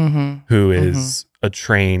 right? Who is a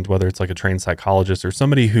trained, whether it's like a trained psychologist or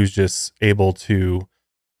somebody who's just able to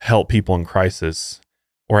help people in crisis,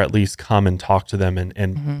 or at least come and talk to them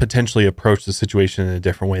and potentially approach the situation in a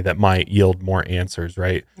different way that might yield more answers,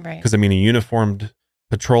 right? Because I mean, a uniformed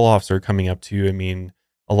patrol officer coming up to you, I mean,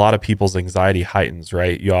 a lot of people's anxiety heightens,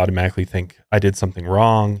 right? You automatically think I did something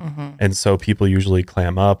wrong. And so people usually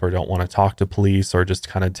clam up or don't want to talk to police or just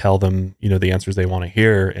kind of tell them, the answers they want to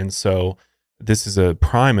hear. And so this is a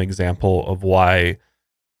prime example of why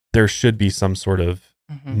there should be some sort of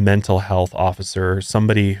mental health officer,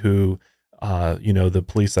 somebody who, the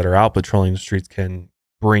police that are out patrolling the streets can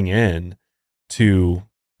bring in to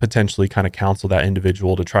potentially kind of counsel that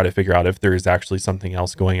individual to try to figure out if there is actually something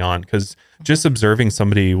else going on. Because just observing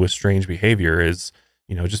somebody with strange behavior is,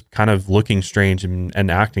 just kind of looking strange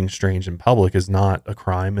and acting strange in public is not a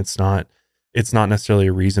crime. It's not necessarily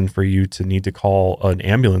a reason for you to need to call an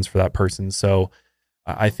ambulance for that person. So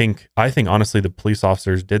I think honestly, the police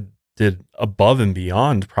officers did above and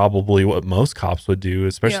beyond probably what most cops would do,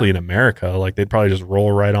 especially in America. Like they'd probably just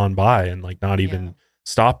roll right on by and like not even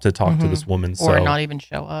stop to talk to this woman. Or not even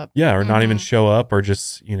show up. Yeah. Or not even show up, or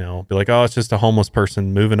just, be like, oh, it's just a homeless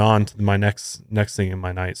person moving on to my next thing in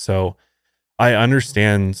my night. So I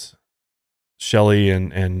understand Shelly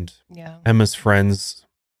and Emma's friends,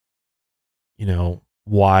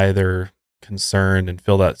 why they're concerned and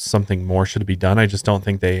feel that something more should be done. I just don't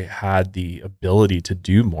think they had the ability to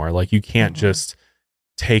do more. Like you can't just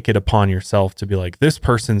take it upon yourself to be like, this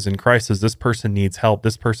person's in crisis, this person needs help,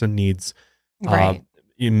 this person needs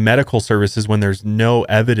medical services, when there's no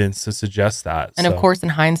evidence to suggest that. And of course, in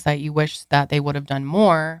hindsight, you wish that they would have done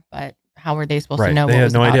more, but how were they supposed to know they what had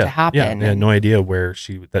was no about idea. to happen? Yeah, they had no idea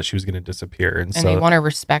that she was going to disappear. And so they want to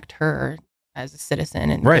respect her as a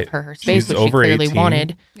citizen and give her space, She's which over she clearly 18.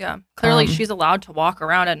 wanted. Yeah, clearly she's allowed to walk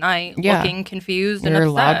around at night looking confused and You're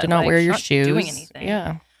upset. allowed to not like, wear your not shoes. doing anything.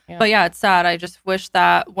 Yeah. But yeah, it's sad. I just wish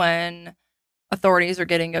that when authorities are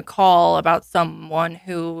getting a call about someone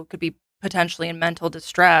who could be potentially in mental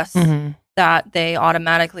distress, that they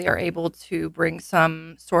automatically are able to bring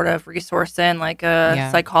some sort of resource in, like a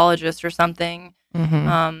psychologist or something.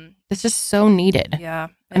 It's just so needed. Yeah.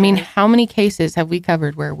 I mean, how many cases have we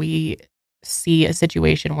covered where we see a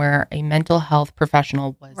situation where a mental health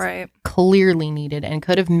professional was clearly needed and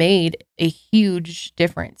could have made a huge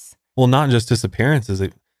difference? Well, not just disappearances.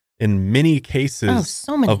 In many cases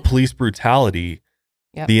of police brutality,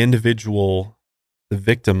 the individual, the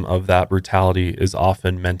victim of that brutality, is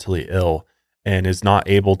often mentally ill and is not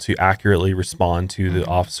able to accurately respond to the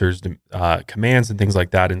officer's commands and things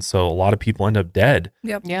like that. And so a lot of people end up dead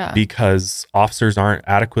because officers aren't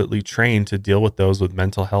adequately trained to deal with those with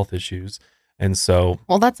mental health issues. And so,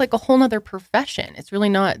 well, that's like a whole nother profession. It's really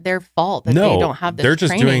not their fault that they don't have this they're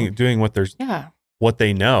just training. doing what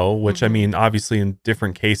they know, which I mean, obviously in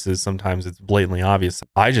different cases, sometimes it's blatantly obvious.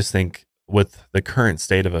 I just think with the current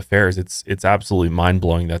state of affairs, it's absolutely mind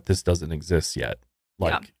blowing that this doesn't exist yet.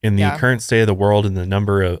 Like in the current state of the world and the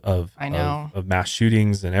number of mass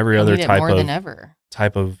shootings and every other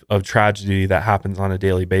type of tragedy that happens on a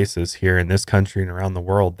daily basis here in this country and around the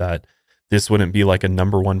world, that this wouldn't be like a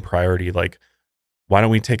number one priority. Like, why don't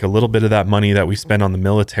we take a little bit of that money that we spend on the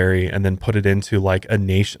military and then put it into like a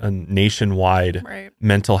nationwide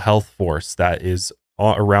mental health force that is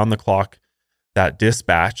around the clock, that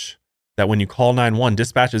dispatch, that when you call 911,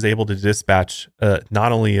 dispatch is able to dispatch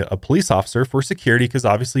not only a police officer for security, because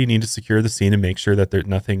obviously you need to secure the scene and make sure that there's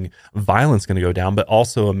nothing violent going to go down, but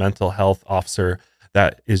also a mental health officer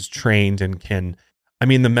that is trained and can, I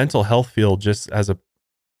mean, the mental health field just as a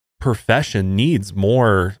profession needs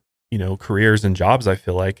more, careers and jobs, I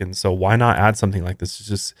feel like. And so why not add something like this? It's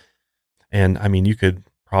just, and I mean, you could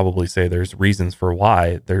probably say there's reasons for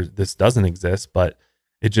why this doesn't exist, but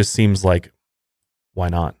it just seems like, why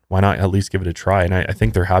not? Why not at least give it a try? And I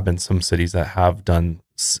think there have been some cities that have done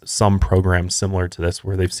some programs similar to this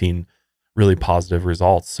where they've seen really positive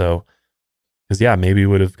results. So, because maybe we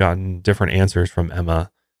would have gotten different answers from Emma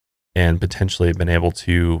and potentially been able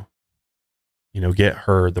to, get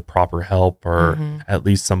her the proper help or at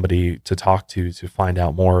least somebody to talk to find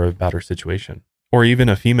out more about her situation, or even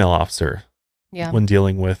a female officer. Yeah. When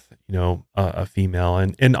dealing with, a female,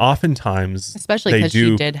 and oftentimes, especially because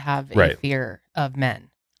she did have a fear of men.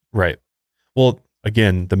 Right. Well,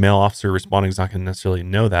 again, the male officer responding is not going to necessarily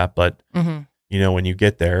know that, but when you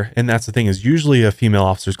get there, and that's the thing, is usually a female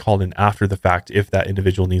officer is called in after the fact if that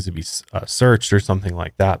individual needs to be searched or something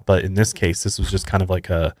like that. But in this case, this was just kind of like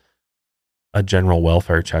a general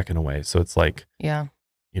welfare check in a way. So it's like, and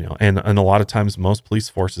a lot of times most police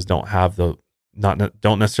forces don't have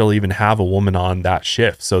don't necessarily even have a woman on that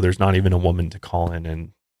shift. So there's not even a woman to call in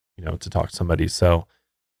and, to talk to somebody. So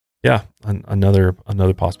another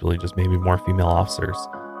possibility, just maybe more female officers.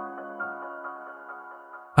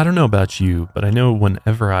 I don't know about you, but I know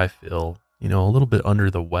whenever I feel, a little bit under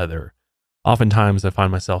the weather, oftentimes I find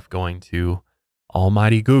myself going to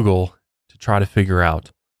almighty Google to try to figure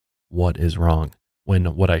out what is wrong,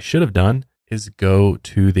 when what I should have done is go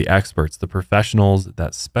to the experts, the professionals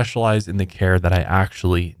that specialize in the care that I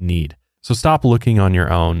actually need. So stop looking on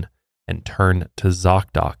your own and turn to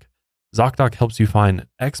ZocDoc. ZocDoc helps you find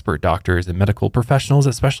expert doctors and medical professionals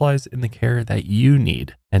that specialize in the care that you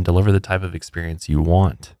need and deliver the type of experience you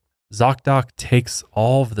want. ZocDoc takes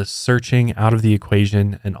all of the searching out of the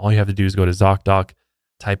equation, and all you have to do is go to ZocDoc,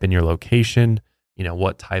 type in your location,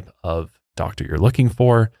 what type of doctor you're looking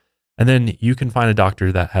for, and then you can find a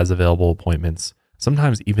doctor that has available appointments,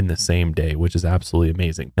 sometimes even the same day, which is absolutely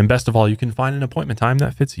amazing. And best of all, you can find an appointment time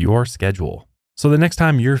that fits your schedule. So the next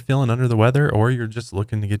time you're feeling under the weather or you're just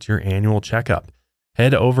looking to get your annual checkup,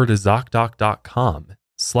 head over to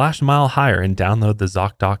ZocDoc.com/milehigher and download the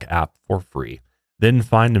ZocDoc app for free. Then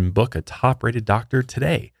find and book a top-rated doctor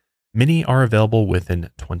today. Many are available within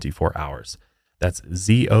 24 hours. That's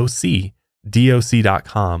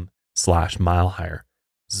ZocDoc.com/milehigher.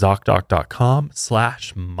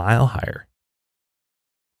 ZocDoc.com/milehigher.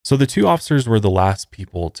 So the two officers were the last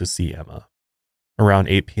people to see Emma. Around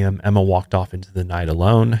 8 p.m., Emma walked off into the night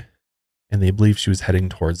alone, and they believe she was heading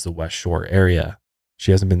towards the West Shore area.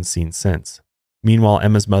 She hasn't been seen since. Meanwhile,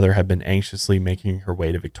 Emma's mother had been anxiously making her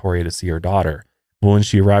way to Victoria to see her daughter. But when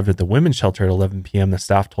she arrived at the women's shelter at 11 p.m., the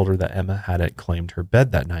staff told her that Emma hadn't claimed her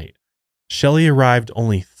bed that night. Shelley arrived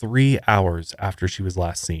only 3 hours after she was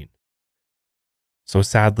last seen. So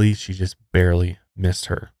sadly, she just barely missed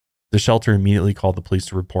her. The shelter immediately called the police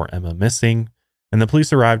to report Emma missing, and the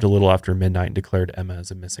police arrived a little after midnight and declared Emma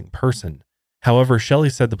as a missing person. However, Shelley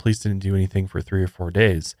said the police didn't do anything for 3 or 4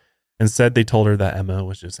 days. Instead, they told her that Emma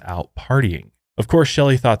was just out partying. Of course,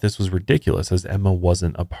 Shelley thought this was ridiculous as Emma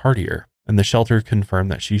wasn't a partier, and the shelter confirmed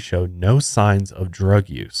that she showed no signs of drug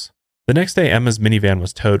use. The next day, Emma's minivan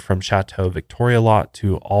was towed from Chateau Victoria Lot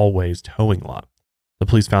to Allways Towing Lot. The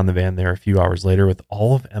police found the van there a few hours later with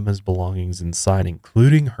all of Emma's belongings inside,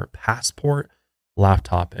 including her passport,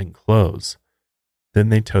 laptop, and clothes. Then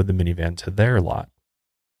they towed the minivan to their lot.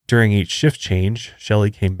 During each shift change, Shelley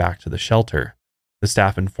came back to the shelter. The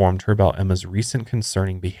staff informed her about Emma's recent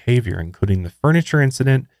concerning behavior, including the furniture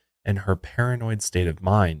incident and her paranoid state of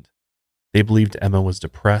mind. They believed Emma was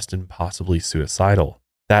depressed and possibly suicidal.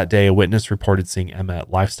 That day, a witness reported seeing Emma at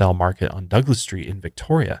Lifestyle Market on Douglas Street in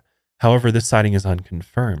Victoria. However, this sighting is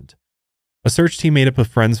unconfirmed. A search team made up of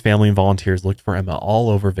friends, family, and volunteers looked for Emma all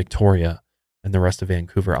over Victoria and the rest of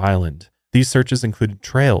Vancouver Island. These searches included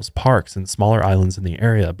trails, parks, and smaller islands in the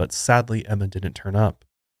area, but sadly, Emma didn't turn up.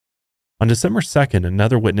 On December 2nd,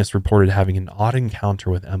 another witness reported having an odd encounter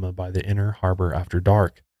with Emma by the inner harbor after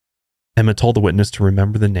dark. Emma told the witness to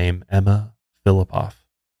remember the name Emma Fillipoff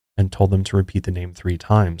and told them to repeat the name 3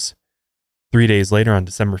 times. 3 days later, on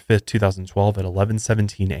December 5th, 2012, at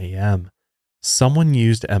 11:17 a.m., someone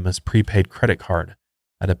used Emma's prepaid credit card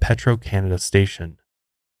at a Petro-Canada station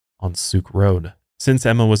on Souk Road. Since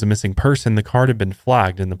Emma was a missing person, the card had been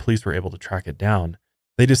flagged and the police were able to track it down.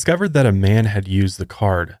 They discovered that a man had used the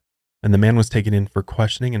card, and the man was taken in for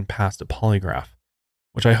questioning and passed a polygraph,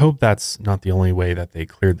 which I hope that's not the only way that they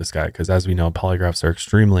cleared this guy, because as we know, polygraphs are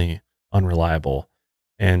extremely unreliable.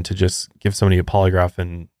 And to just give somebody a polygraph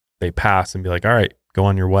and they pass and be like, all right, go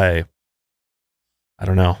on your way. I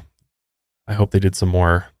don't know. I hope they did some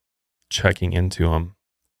more checking into him.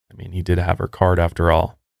 I mean, he did have her card after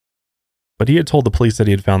all. But he had told the police that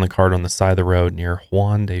he had found the card on the side of the road near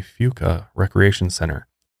Juan de Fuca Recreation Center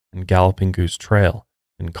and Galloping Goose Trail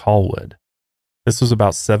in Colwood. This was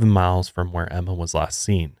about 7 miles from where Emma was last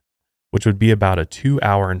seen, which would be about a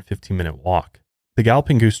 2-hour and 15-minute walk. The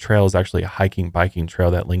Galloping Goose Trail is actually a hiking-biking trail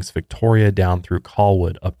that links Victoria down through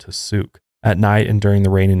Colwood up to Souk. At night and during the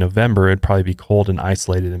rain in November, it'd probably be cold and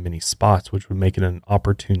isolated in many spots, which would make it an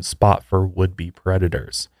opportune spot for would-be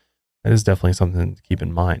predators. That is definitely something to keep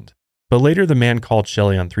in mind. But later, the man called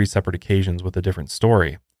Shelley on 3 separate occasions with a different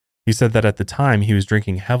story. He said that at the time, he was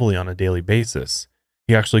drinking heavily on a daily basis.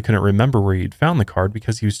 He actually couldn't remember where he'd found the card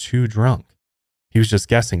because he was too drunk. He was just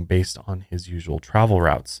guessing based on his usual travel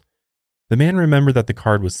routes. The man remembered that the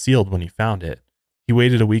card was sealed when he found it. He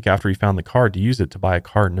waited a week after he found the card to use it to buy a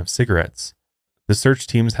carton of cigarettes. The search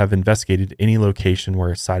teams have investigated any location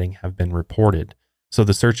where a sighting have been reported, so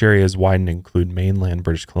the search area is widened to include mainland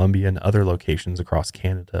British Columbia and other locations across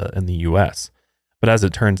Canada and the US. But as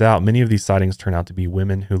it turns out, many of these sightings turn out to be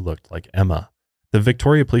women who looked like Emma. The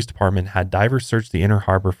Victoria Police Department had divers search the inner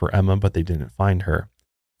harbor for Emma, but they didn't find her.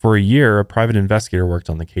 For a year, a private investigator worked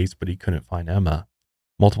on the case, but he couldn't find Emma.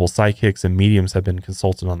 Multiple psychics and mediums have been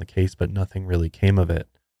consulted on the case, but nothing really came of it.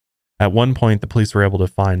 At one point, the police were able to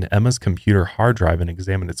find Emma's computer hard drive and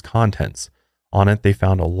examine its contents. On it, they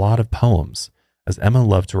found a lot of poems, as Emma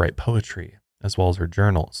loved to write poetry, as well as her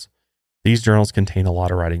journals. These journals contain a lot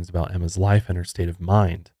of writings about Emma's life and her state of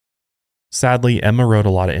mind. Sadly, Emma wrote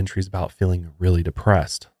a lot of entries about feeling really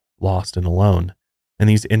depressed, lost, and alone, and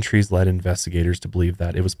these entries led investigators to believe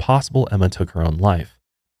that it was possible Emma took her own life.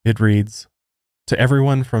 It reads, "To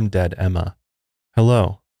everyone from dead Emma,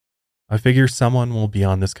 hello. I figure someone will be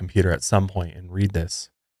on this computer at some point and read this.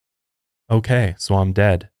 Okay, so I'm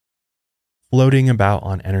dead. Floating about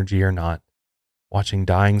on energy or not, watching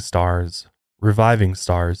dying stars, reviving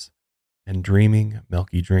stars, and dreaming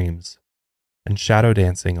milky dreams, and shadow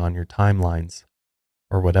dancing on your timelines,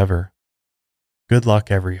 or whatever. Good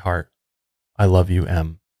luck, every heart. I love you,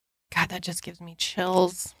 M." God, that just gives me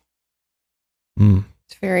chills. Mm.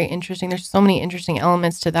 It's very interesting. There's so many interesting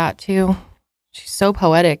elements to that, too. She's so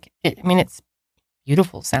poetic. It's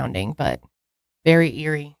beautiful sounding, but very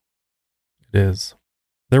eerie. It is.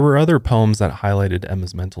 There were other poems that highlighted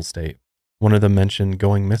Emma's mental state. One of them mentioned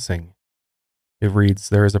going missing. It reads,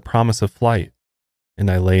 "There is a promise of flight, and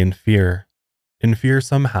I lay in fear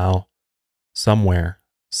somehow, somewhere,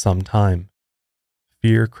 sometime.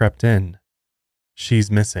 Fear crept in. She's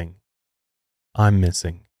missing. I'm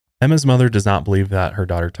missing." Emma's mother does not believe that her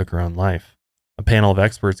daughter took her own life. A panel of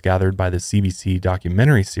experts gathered by the CBC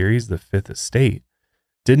documentary series, The Fifth Estate,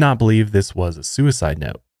 did not believe this was a suicide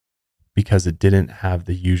note because it didn't have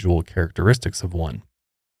the usual characteristics of one.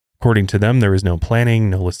 According to them, there was no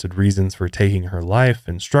planning, no listed reasons for taking her life,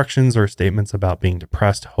 instructions, or statements about being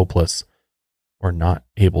depressed, hopeless, or not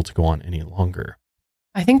able to go on any longer.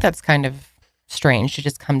 I think that's kind of strange to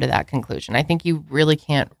just come to that conclusion. I think you really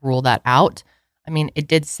can't rule that out. It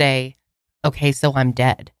did say, okay, so I'm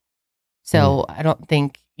dead. So I don't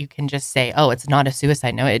think you can just say, oh, it's not a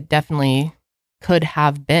suicide note. It definitely could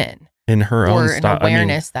have been. In her own an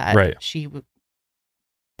awareness that right. she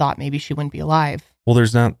thought maybe she wouldn't be alive. Well,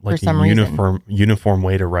 there's not like a uniform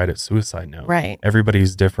way to write a suicide note. Right.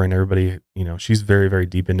 Everybody's different. Everybody, she's very, very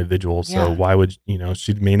deep individual. So why would,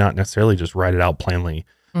 she may not necessarily just write it out plainly.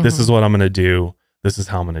 Mm-hmm. This is what I'm going to do. This is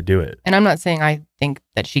how I'm going to do it. And I'm not saying I think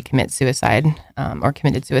that she commits suicide or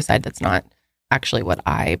committed suicide. That's not actually what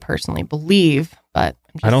I personally believe. But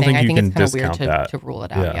I don't think I think you it's can kind of weird to rule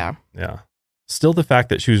it out. Yeah. Still, the fact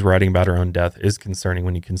that she was writing about her own death is concerning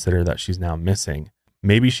when you consider that she's now missing.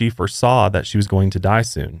 Maybe she foresaw that she was going to die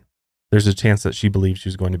soon. There's a chance that she believed she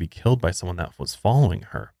was going to be killed by someone that was following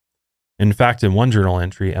her. In fact, in one journal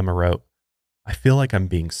entry, Emma wrote, "I feel like I'm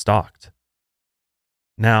being stalked."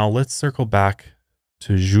 Now, let's circle back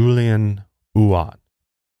to Julien Huard.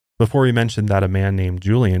 Before we mentioned that a man named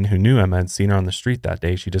Julian who knew Emma had seen her on the street that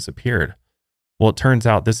day she disappeared. Well, it turns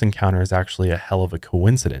out this encounter is actually a hell of a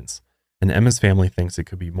coincidence, and Emma's family thinks it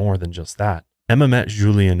could be more than just that. Emma met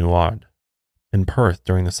Julien Huard in Perth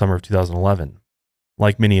during the summer of 2011.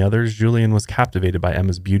 Like many others, Julian was captivated by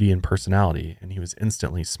Emma's beauty and personality, and he was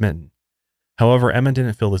instantly smitten. However, Emma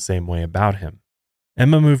didn't feel the same way about him.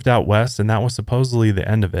 Emma moved out west, and that was supposedly the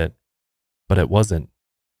end of it, but it wasn't.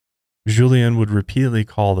 Julian would repeatedly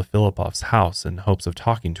call the Fillipoff's house in hopes of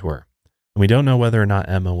talking to her, and we don't know whether or not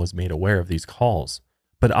Emma was made aware of these calls.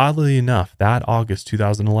 But oddly enough, that August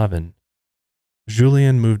 2011,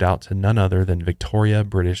 Julian moved out to none other than Victoria,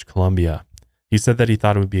 British Columbia. He said that he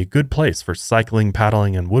thought it would be a good place for cycling,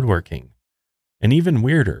 paddling, and woodworking. And even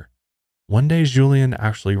weirder, one day Julian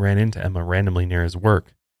actually ran into Emma randomly near his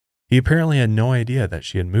work. He apparently had no idea that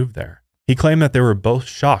she had moved there. He claimed that they were both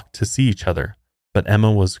shocked to see each other, but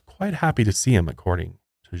Emma was quite happy to see him, according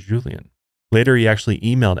to Julien. Later, he actually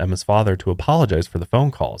emailed Emma's father to apologize for the phone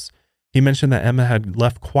calls. He mentioned that Emma had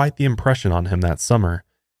left quite the impression on him that summer,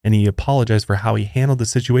 and he apologized for how he handled the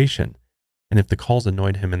situation and if the calls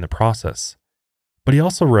annoyed him in the process. But he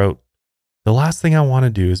also wrote, "The last thing I want to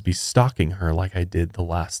do is be stalking her like I did the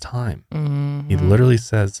last time." He literally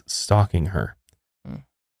says stalking her.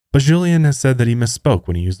 But Julien has said that he misspoke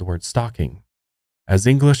when he used the word stalking, as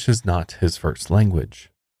English is not his first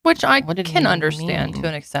language. Which I What did can he understand mean? to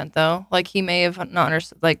an extent, though. Like, he may have not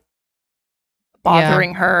understood, like,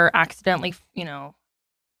 bothering her, accidentally,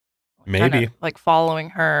 Maybe. kind of, like, following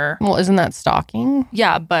her. Well, isn't that stalking?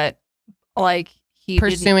 Yeah, but, like, he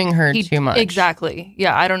Pursuing her too much. Exactly.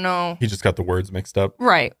 Yeah, I don't know. He just got the words mixed up.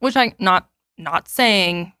 Right. Which I not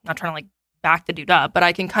saying, not trying to, like, back the dude up, but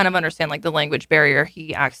I can kind of understand, like, the language barrier.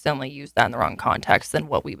 He accidentally used that in the wrong context than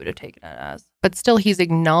what we would have taken it as. But still, he's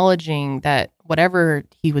acknowledging that whatever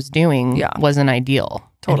he was doing wasn't ideal.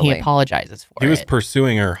 Totally. And he apologizes for it. He was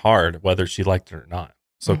pursuing her hard, whether she liked it or not.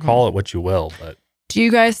 So call it what you will, but Do you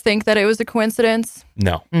guys think that it was a coincidence?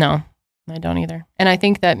 no. No, I don't either. And I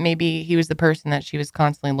think that maybe he was the person that she was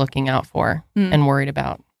constantly looking out for and worried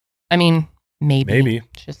about. I mean, maybe.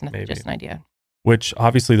 It's just an idea. Which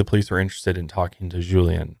obviously the police were interested in talking to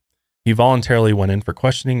Julien. He voluntarily went in for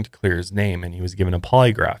questioning to clear his name, and he was given a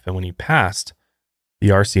polygraph. And when he passed, the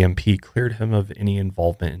RCMP cleared him of any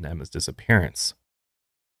involvement in Emma's disappearance.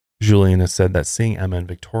 Julien has said that seeing Emma and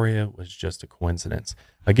Victoria was just a coincidence.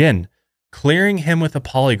 Again, clearing him with a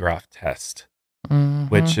polygraph test,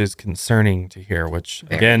 which is concerning to hear, which,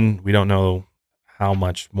 again, we don't know how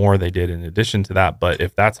much more they did in addition to that. But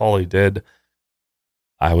if that's all he did,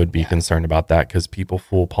 I would be concerned about that, because people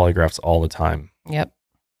fool polygraphs all the time. Yep.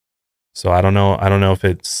 So I don't know. I don't know if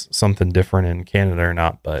it's something different in Canada or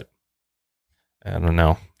not, but I don't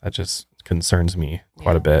know. That just concerns me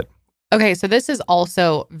quite a bit. Okay, so this is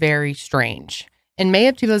also very strange. In May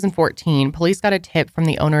of 2014, police got a tip from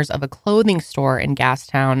the owners of a clothing store in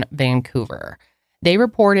Gastown, Vancouver. They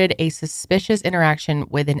reported a suspicious interaction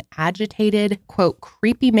with an agitated, quote,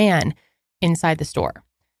 creepy man inside the store.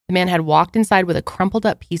 The man had walked inside with a crumpled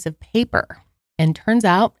up piece of paper, and turns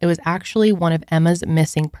out it was actually one of Emma's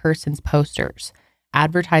missing persons posters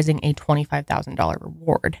advertising a $25,000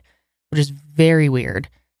 reward, which is very weird.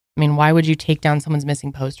 I mean, why would you take down someone's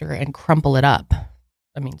missing poster and crumple it up?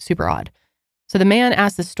 I mean, super odd. So the man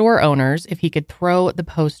asked the store owners if he could throw the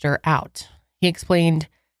poster out. He explained,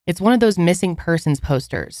 "It's one of those missing persons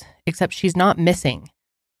posters, except she's not missing.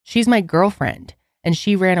 She's my girlfriend, and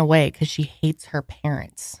she ran away because she hates her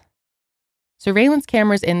parents." Surveillance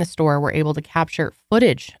cameras in the store were able to capture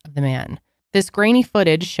footage of the man. This grainy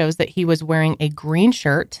footage shows that he was wearing a green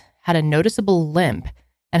shirt, had a noticeable limp,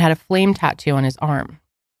 and had a flame tattoo on his arm.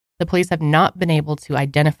 The police have not been able to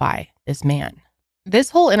identify this man.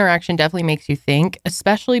 This whole interaction definitely makes you think,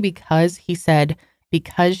 especially because he said,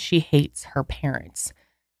 because she hates her parents.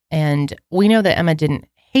 And we know that Emma didn't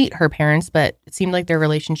hate her parents, but it seemed like their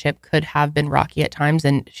relationship could have been rocky at times,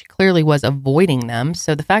 and she clearly was avoiding them.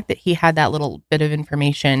 So the fact that he had that little bit of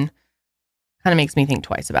information kind of makes me think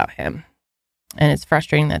twice about him. And it's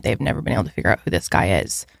frustrating that they've never been able to figure out who this guy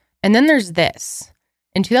is. And then there's this.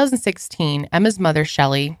 In 2016, Emma's mother,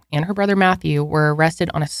 Shelley, and her brother, Matthew, were arrested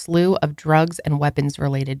on a slew of drugs and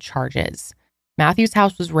weapons-related charges. Matthew's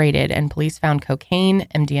house was raided, and police found cocaine,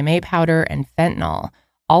 MDMA powder, and fentanyl,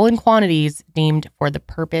 all in quantities deemed for the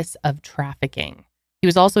purpose of trafficking. He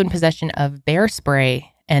was also in possession of bear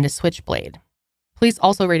spray and a switchblade. Police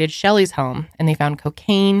also raided Shelley's home, and they found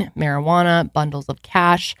cocaine, marijuana, bundles of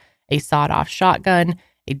cash, a sawed-off shotgun,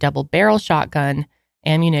 a double-barrel shotgun,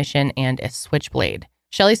 ammunition, and a switchblade.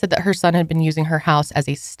 Shelley said that her son had been using her house as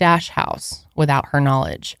a stash house without her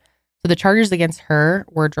knowledge. So the charges against her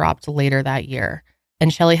were dropped later that year.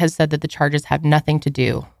 And Shelley has said that the charges have nothing to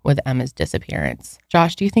do with Emma's disappearance.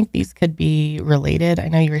 Josh, do you think these could be related? I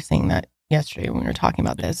know you were saying that yesterday when we were talking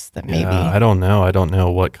about this, that maybe. Yeah, I don't know. I don't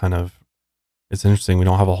know what kind of. It's interesting. We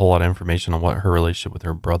don't have a whole lot of information on what her relationship with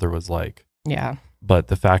her brother was like. Yeah. But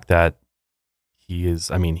the fact that he's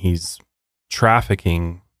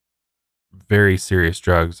trafficking very serious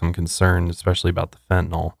drugs. I'm concerned, especially about the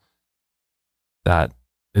fentanyl. That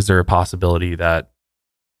is there a possibility that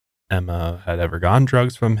Emma had ever gotten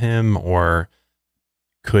drugs from him, or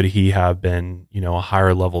could he have been, a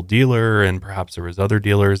higher level dealer, and perhaps there was other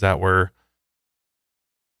dealers that were,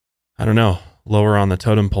 I don't know, lower on the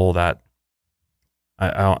totem pole that,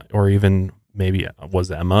 or even maybe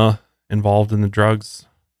was Emma involved in the drug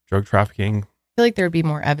trafficking? I feel like there would be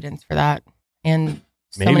more evidence for that. And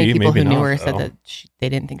So many people maybe who knew not, her said though. that they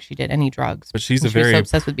didn't think she did any drugs. But she's And a she was very so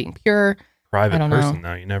obsessed with being pure. private I don't know. person,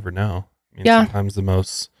 though. You never know. I mean, Yeah. sometimes the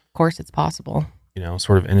most, Of course, it's possible.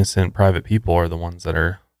 sort of innocent private people are the ones that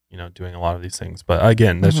are, doing a lot of these things. But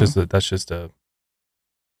again, that's just a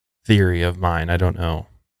theory of mine. I don't know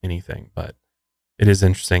anything, but it is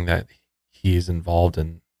interesting that he's involved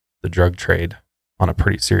in the drug trade on a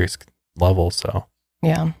pretty serious level. So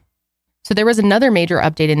Yeah. So there was another major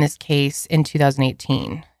update in this case in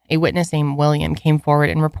 2018. A witness named William came forward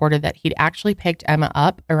and reported that he'd actually picked Emma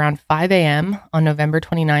up around 5 a.m. on November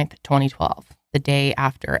 29th, 2012, the day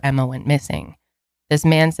after Emma went missing. This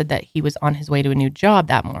man said that he was on his way to a new job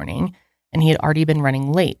that morning and he had already been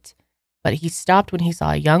running late, but he stopped when he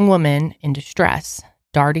saw a young woman in distress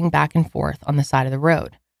darting back and forth on the side of the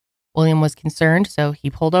road. William was concerned, so he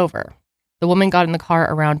pulled over. The woman got in the car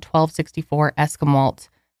around 1264 Esquimalt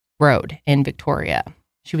Road in Victoria.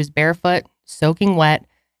 She was barefoot, soaking wet,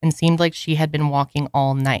 and seemed like she had been walking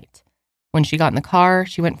all night. When she got in the car,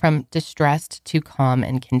 she went from distressed to calm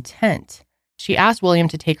and content. She asked William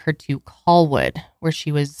to take her to Colwood, where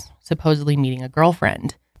she was supposedly meeting a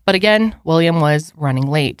girlfriend. But again, William was running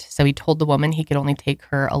late, so he told the woman he could only take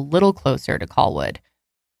her a little closer to Colwood.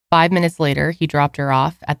 5 minutes later, he dropped her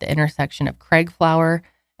off at the intersection of Craigflower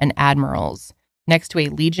and Admirals, next to a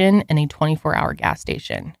Legion and a 24-hour gas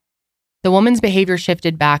station. The woman's behavior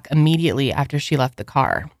shifted back immediately after she left the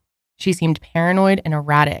car. She seemed paranoid and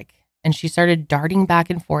erratic, and she started darting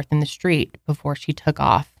back and forth in the street before she took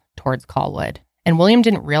off towards Colwood. And William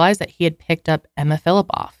didn't realize that he had picked up Emma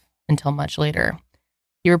Fillipoff until much later.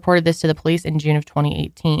 He reported this to the police in June of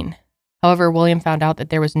 2018. However, William found out that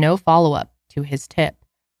there was no follow-up to his tip.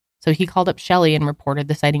 So he called up Shelley and reported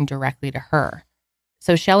the sighting directly to her.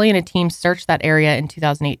 So Shelley and a team searched that area in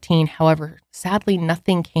 2018. However, sadly,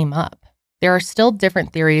 nothing came up. There are still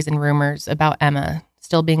different theories and rumors about Emma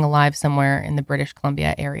still being alive somewhere in the British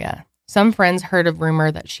Columbia area. Some friends heard a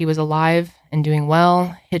rumor that she was alive and doing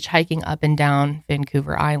well, hitchhiking up and down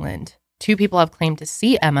Vancouver Island. 2 people have claimed to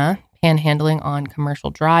see Emma panhandling on Commercial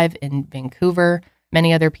Drive in Vancouver.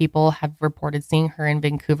 Many other people have reported seeing her in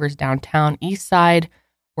Vancouver's downtown east side,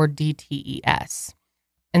 or DTES.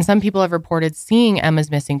 And some people have reported seeing Emma's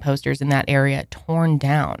missing posters in that area torn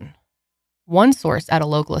down. One source at a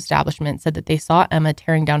local establishment said that they saw Emma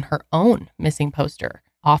tearing down her own missing poster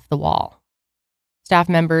off the wall. Staff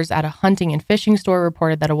members at a hunting and fishing store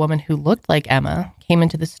reported that a woman who looked like Emma came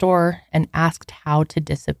into the store and asked how to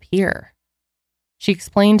disappear. She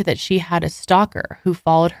explained that she had a stalker who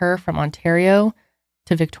followed her from Ontario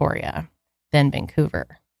to Victoria, then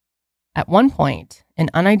Vancouver. At one point, an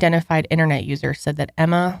unidentified internet user said that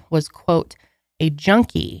Emma was, quote, a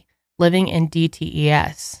junkie living in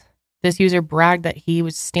DTES. This user bragged that he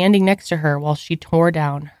was standing next to her while she tore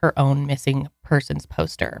down her own missing persons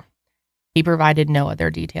poster. He provided no other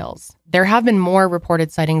details. There have been more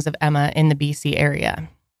reported sightings of Emma in the BC area.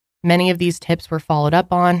 Many of these tips were followed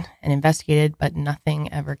up on and investigated, but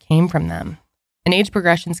nothing ever came from them. An age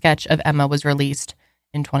progression sketch of Emma was released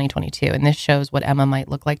in 2022, and this shows what Emma might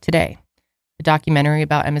look like today. The documentary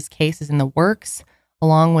about Emma's case is in the works,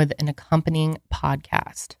 along with an accompanying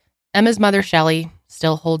podcast. Emma's mother, Shelley,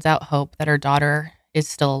 still holds out hope that her daughter is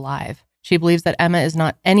still alive. She believes that Emma is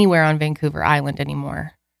not anywhere on Vancouver Island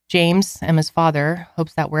anymore. James, Emma's father,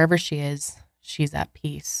 hopes that wherever she is, she's at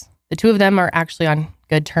peace. The 2 of them are actually on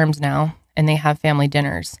good terms now, and they have family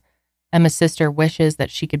dinners. Emma's sister wishes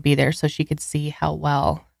that she could be there so she could see how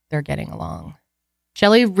well they're getting along.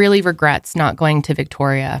 Shelley really regrets not going to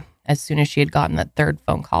Victoria as soon as she had gotten that 3rd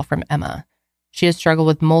phone call from Emma. She has struggled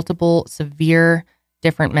with multiple severe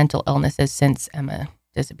different mental illnesses since Emma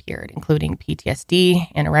disappeared, including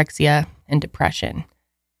PTSD, anorexia, and depression.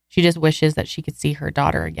 She just wishes that she could see her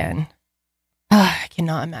daughter again. I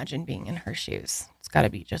cannot imagine being in her shoes. It's got to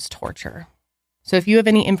be just torture. So if you have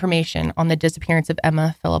any information on the disappearance of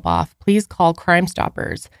Emma Fillipoff, please call Crime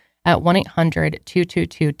Stoppers at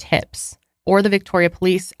 1-800-222-TIPS or the Victoria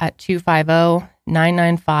Police at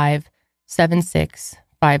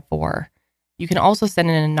 250-995-7654. You can also send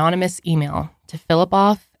an anonymous email to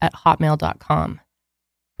fillipoff@hotmail.com.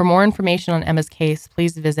 For more information on Emma's case,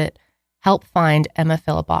 please visit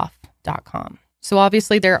helpfindemmafillipoff.com. So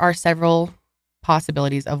obviously there are several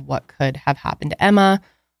possibilities of what could have happened to Emma,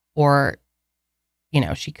 or,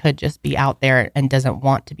 she could just be out there and doesn't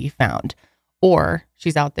want to be found, or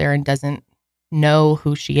she's out there and doesn't know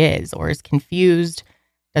who she is, or is confused,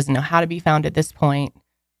 doesn't know how to be found at this point.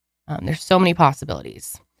 There's so many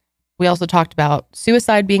possibilities. We also talked about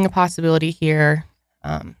suicide being a possibility here.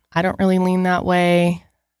 I don't really lean that way,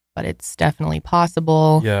 but it's definitely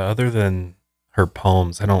possible. Yeah, other than her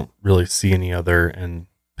poems, I don't really see any other, and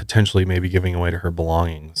potentially maybe giving away to her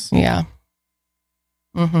belongings. Yeah.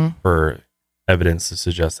 For evidence to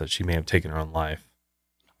suggest that she may have taken her own life.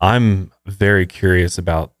 I'm very curious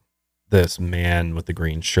about this man with the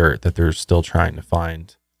green shirt that they're still trying to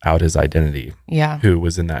find out his identity. Yeah. Who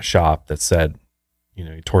was in that shop that said, you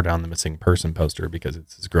know, he tore down the missing person poster because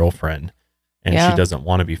it's his girlfriend and she doesn't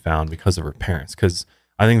want to be found because of her parents. Because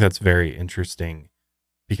I think that's very interesting,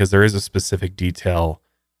 because there is a specific detail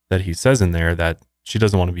that he says in there that she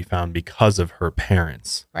doesn't want to be found because of her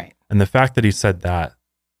parents. Right. And the fact that he said that,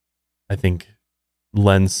 I think,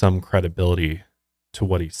 lends some credibility to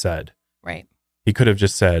what he said. Right. He could have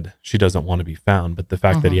just said she doesn't want to be found, but the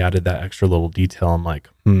fact that he added that extra little detail, I'm like,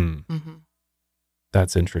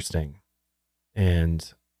 that's interesting.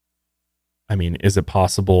 And I mean, is it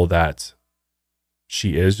possible that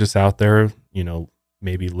she is just out there, you know,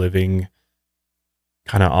 maybe living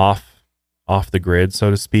kind of off the grid, so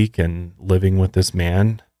to speak, and living with this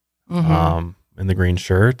man in the green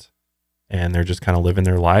shirt, and they're just kind of living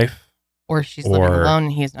their life? Or she's living alone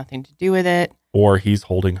and he has nothing to do with it. Or he's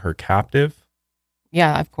holding her captive.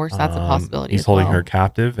 Yeah, of course, that's a possibility. He's holding her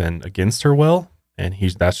captive and against her will, and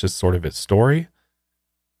that's just sort of his story.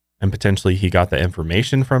 And potentially he got the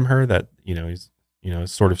information from her that, you know, he's, you know,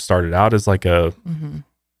 sort of started out as like a,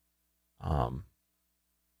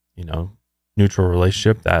 you know, neutral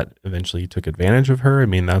relationship that eventually took advantage of her. I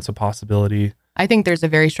mean, that's a possibility. I think there's a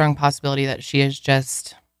very strong possibility that she is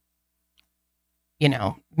just, you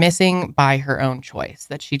know, missing by her own choice,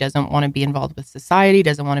 that she doesn't want to be involved with society,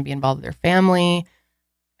 doesn't want to be involved with her family.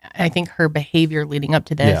 I think her behavior leading up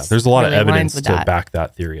to this. Yeah, there's a lot really of evidence aligns with to that. back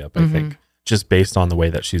that theory up, I think, just based on the way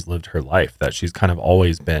that she's lived her life, that she's kind of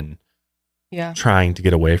always been trying to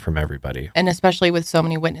get away from everybody. And especially with so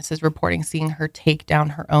many witnesses reporting seeing her take down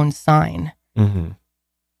her own sign. And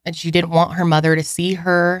she didn't want her mother to see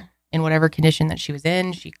her in whatever condition that she was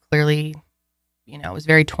in. She clearly, you know, was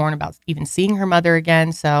very torn about even seeing her mother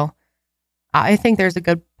again. So I think there's a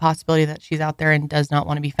good possibility that she's out there and does not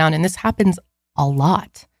want to be found. And this happens a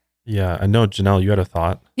lot. Yeah, I know, Janelle, you had a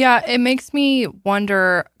thought. Yeah, it makes me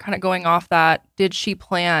wonder, kind of going off that, did she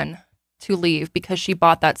plan to leave because she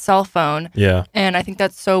bought that cell phone? Yeah. And I think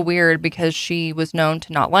that's so weird because she was known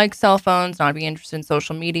to not like cell phones, not be interested in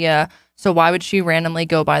social media. So why would she randomly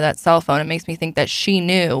go buy that cell phone? It makes me think that she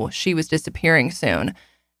knew she was disappearing soon.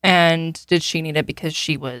 And did she need it because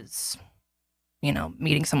she was, you know,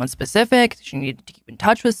 meeting someone specific? She needed to keep in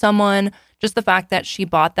touch with someone. Just the fact that she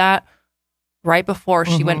bought that right before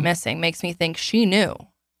she went missing makes me think she knew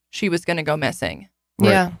she was going to go missing.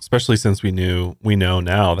 Right. Yeah. Especially since we know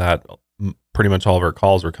now that pretty much all of our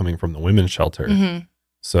calls were coming from the women's shelter.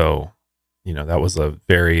 So, you know, that was a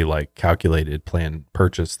very like calculated planned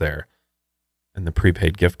purchase there. And the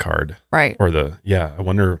prepaid gift card. Right. Or I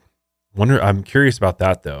wonder, I'm curious about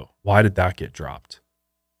that though. Why did that get dropped?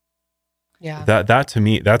 Yeah. That to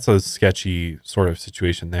me, that's a sketchy sort of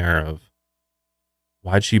situation there of,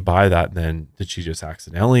 why'd she buy that then? Did she just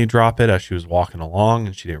accidentally drop it as she was walking along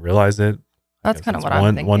and she didn't realize it? That's kind of what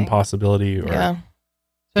I'm thinking. One possibility. Or especially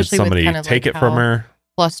did somebody with kind of take like it from her?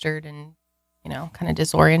 Flustered and, you know, kind of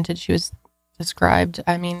disoriented she was described.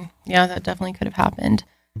 I mean, yeah, that definitely could have happened.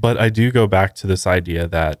 But I do go back to this idea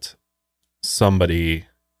that somebody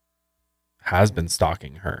has been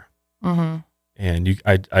stalking her. And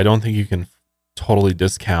I don't think you can totally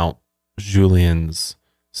discount Julian's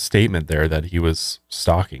statement there that he was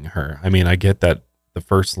stalking her. I mean, I get that the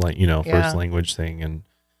first language thing, and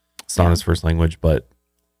it's not his first language, but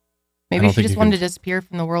maybe she just wanted to disappear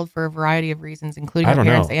from the world for a variety of reasons, including her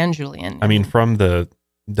parents and Julian. I mean, from the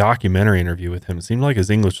documentary interview with him, it seemed like his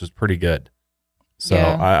English was pretty good. So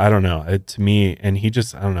I don't know. To me, and he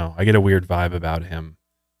just, I don't know. I get a weird vibe about him.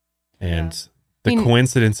 And the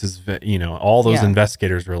coincidence is, you know, all those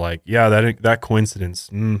investigators were like, yeah, that coincidence.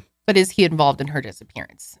 But is he involved in her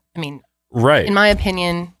disappearance? I mean, right. In my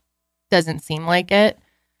opinion, doesn't seem like it.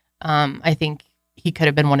 I think he could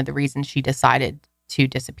have been one of the reasons she decided to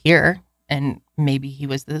disappear. And maybe he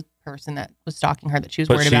was the person that was stalking her that she was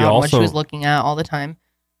worried about, what she was looking at all the time.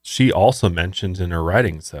 She also mentioned in her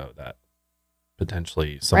writings, though, that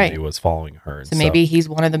potentially somebody was following her. So maybe he's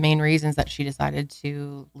one of the main reasons that she decided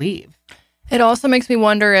to leave. It also makes me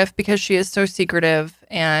wonder if, because she is so secretive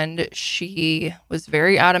and she was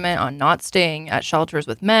very adamant on not staying at shelters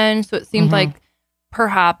with men, so it seemed like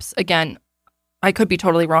perhaps, again, I could be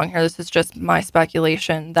totally wrong here, this is just my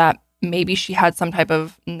speculation, that maybe she had some type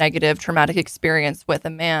of negative traumatic experience with a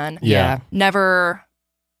man. Never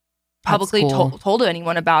publicly told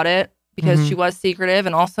anyone about it because she was secretive,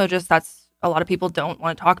 and also just that's a lot of people don't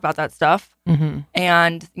want to talk about that stuff. Mm-hmm.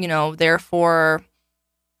 And, therefore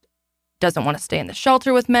doesn't want to stay in the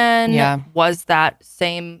shelter with men. Yeah. Was that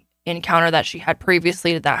same encounter that she had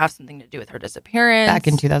previously, did that have something to do with her disappearance? Back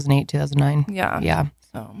in 2008, 2009. Yeah. Yeah.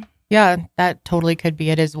 So, yeah, that totally could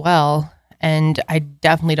be it as well. And I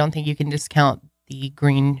definitely don't think you can discount the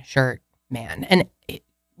green shirt man. And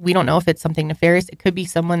we don't know if it's something nefarious. It could be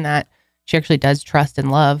someone that she actually does trust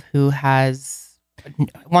and love who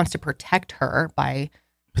wants to protect her by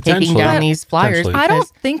taking down these flyers. I don't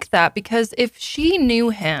think that, because if she knew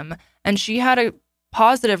him and she had a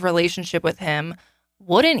positive relationship with him,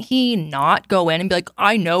 wouldn't he not go in and be like,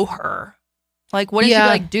 I know her? Like, wouldn't she be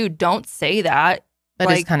like, dude, don't say that? That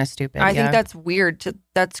is kind of stupid. I think that's weird.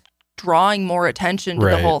 That's drawing more attention to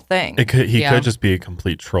the whole thing. He could just be a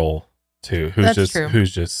complete troll too, who's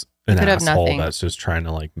just an asshole that's just trying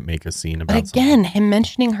to like make a scene about. But again, him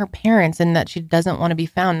mentioning her parents and that she doesn't want to be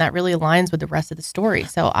found, that really aligns with the rest of the story.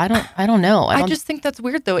 So I don't know. I just think that's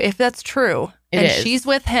weird though. If that's true, she's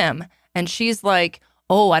with him and she's like,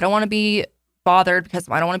 oh, I don't want to be bothered because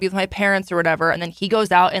I don't want to be with my parents or whatever, and then he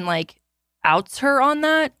goes out and like outs her on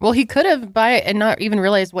that. Well, he could have and not even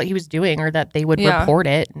realized what he was doing, or that they would report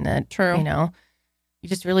it. And that, you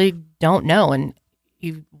just really don't know. And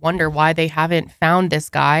you wonder why they haven't found this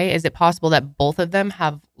guy. Is it possible that both of them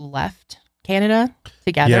have left Canada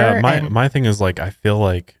together? Yeah, my thing is like, I feel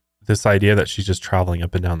like this idea that she's just traveling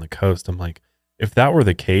up and down the coast, I'm like, if that were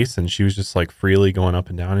the case and she was just like freely going up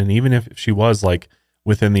and down, and even if she was like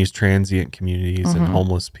within these transient communities and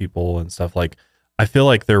homeless people and stuff, like, I feel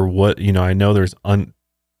like there would, I know there's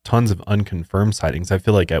tons of unconfirmed sightings. I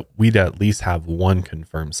feel like we'd at least have one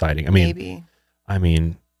confirmed sighting. I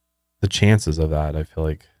mean, the chances of that, I feel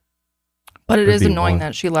like. But it is annoying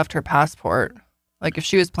that she left her passport. Like, if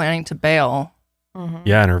she was planning to bail, in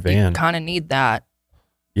her van, you kind of need that.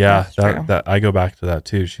 Yeah, that I go back to that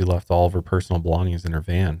too. She left all of her personal belongings in her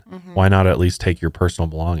van. Why not at least take your personal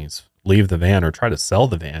belongings, leave the van, or try to sell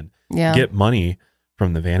the van, get money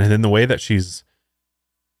from the van? And then the way that she's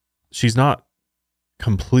not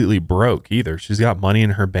completely broke either. She's got money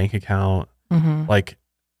in her bank account. Like,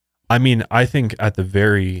 I think at the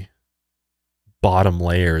very bottom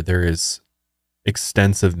layer, there is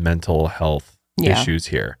extensive mental health issues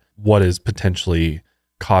here. What is potentially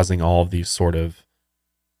causing all of these sort of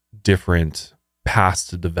different paths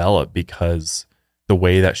to develop, because the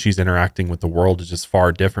way that she's interacting with the world is just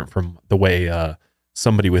far different from the way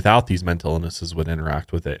somebody without these mental illnesses would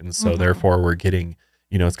interact with it. And so therefore we're getting,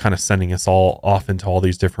 it's kind of sending us all off into all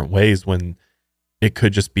these different ways, when it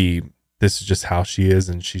could just be, this is just how she is.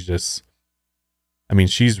 And she's just,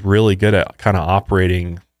 she's really good at kind of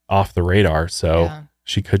operating off the radar. So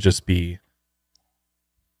she could just be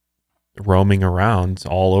roaming around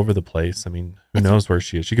all over the place. Who knows where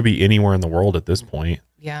she is? She could be anywhere in the world at this point.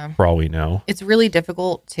 Yeah. For all we know. It's really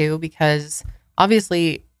difficult too, because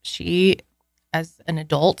obviously she, as an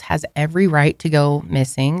adult, has every right to go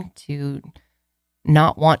missing, to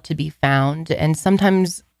not want to be found. And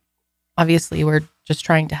sometimes, obviously, we're just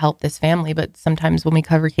trying to help this family. But sometimes when we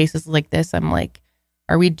cover cases like this, I'm like,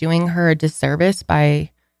 are we doing her a disservice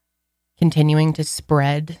by continuing to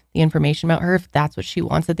spread the information about her, if that's what she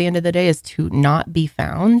wants at the end of the day, is to not be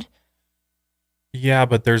found? Yeah,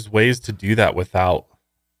 but there's ways to do that without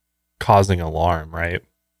causing alarm, right?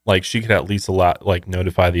 Like, she could at least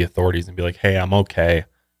notify the authorities and be like, hey, I'm okay.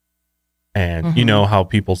 And you know how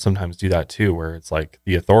people sometimes do that too, where it's like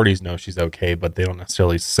the authorities know she's okay, but they don't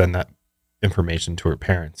necessarily send that information to her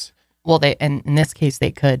parents. Well, and in this case,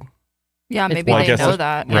 they could. Yeah, maybe they know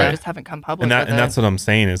that. And they just haven't come public with it. And that's what I'm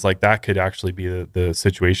saying, is like, that could actually be the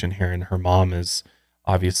situation here. And her mom is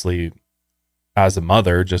obviously, as a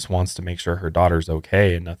mother, just wants to make sure her daughter's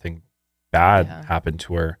okay and nothing bad happened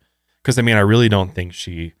to her. Because I really don't think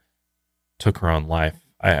she took her own life.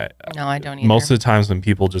 No, I don't either. Most of the times when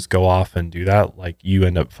people just go off and do that, like, you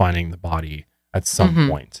end up finding the body at some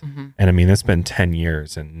point. And it's been 10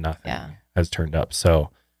 years and nothing has turned up.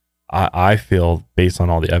 So I feel, based on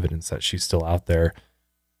all the evidence, that she's still out there.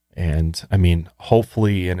 And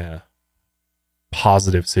hopefully in a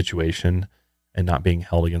positive situation and not being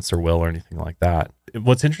held against her will or anything like that.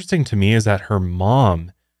 What's interesting to me is that her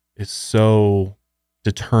mom is so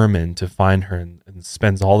determined to find her and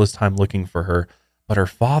spends all this time looking for her, but her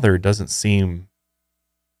father doesn't seem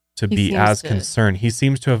to be as concerned. He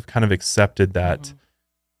seems to have kind of accepted that,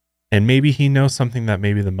 and maybe he knows something that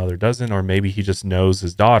maybe the mother doesn't, or maybe he just knows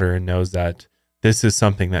his daughter and knows that this is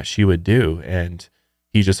something that she would do, and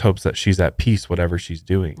he just hopes that she's at peace whatever she's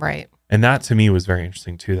doing. Right. And that to me was very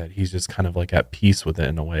interesting too, that he's just kind of like at peace with it,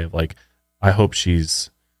 in a way of like, I hope she's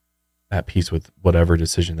at peace with whatever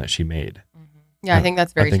decision that she made. Yeah, I think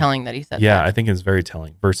that's very think- telling that he said Yeah, that. I think it's very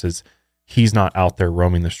telling versus he's not out there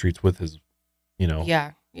roaming the streets with his,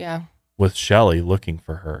 Yeah. with Shelley looking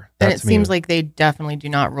for her. And That it to me seems was- like they definitely do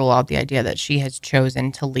not rule out the idea that she has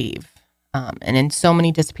chosen to leave. And in so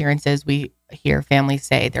many disappearances, we hear families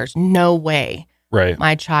say, there's no way right.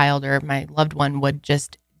 my child or my loved one would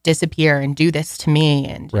just disappear and do this to me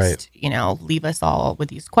and just, leave us all with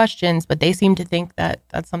these questions. But they seem to think that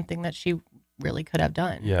that's something that she really could have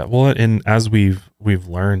done. Yeah. Well, and as we've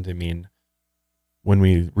learned, I mean, when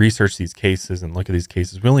we research these cases and look at these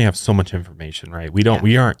cases, we only have so much information, right?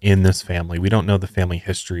 We aren't in this family. We don't know the family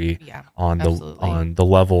history on the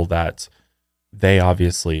level that they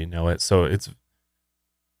obviously know it. So it's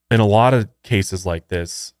in a lot of cases like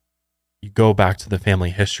this, you go back to the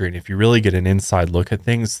family history, and if you really get an inside look at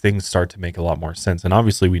things start to make a lot more sense. And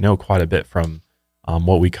obviously we know quite a bit from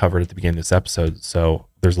what we covered at the beginning of this episode. So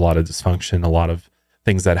there's a lot of dysfunction, a lot of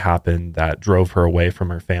things that happened that drove her away from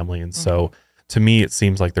her family. And so to me, it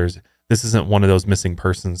seems like this isn't one of those missing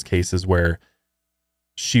persons cases where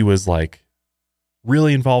she was like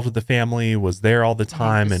really involved with the family, was there all the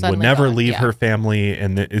time, and would never leave her family.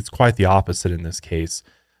 And it's quite the opposite in this case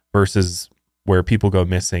versus where people go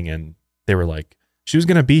missing and they were like, she was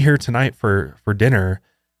going to be here tonight for dinner,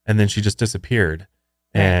 and then she just disappeared.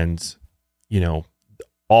 Right. And,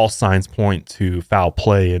 all signs point to foul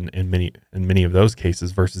play in many of those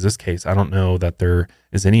cases versus this case. I don't know that there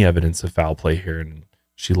is any evidence of foul play here, and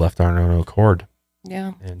she left on her own accord.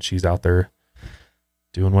 Yeah. And she's out there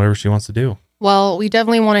doing whatever she wants to do. Well, we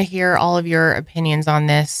definitely want to hear all of your opinions on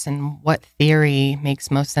this and what theory makes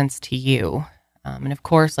most sense to you. And of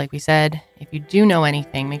course, like we said, if you do know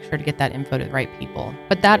anything, make sure to get that info to the right people.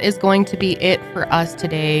 But that is going to be it for us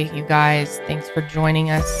today, you guys. Thanks for joining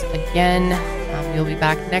us again. We'll be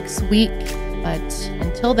back next week. But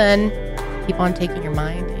until then, keep on taking your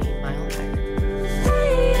mind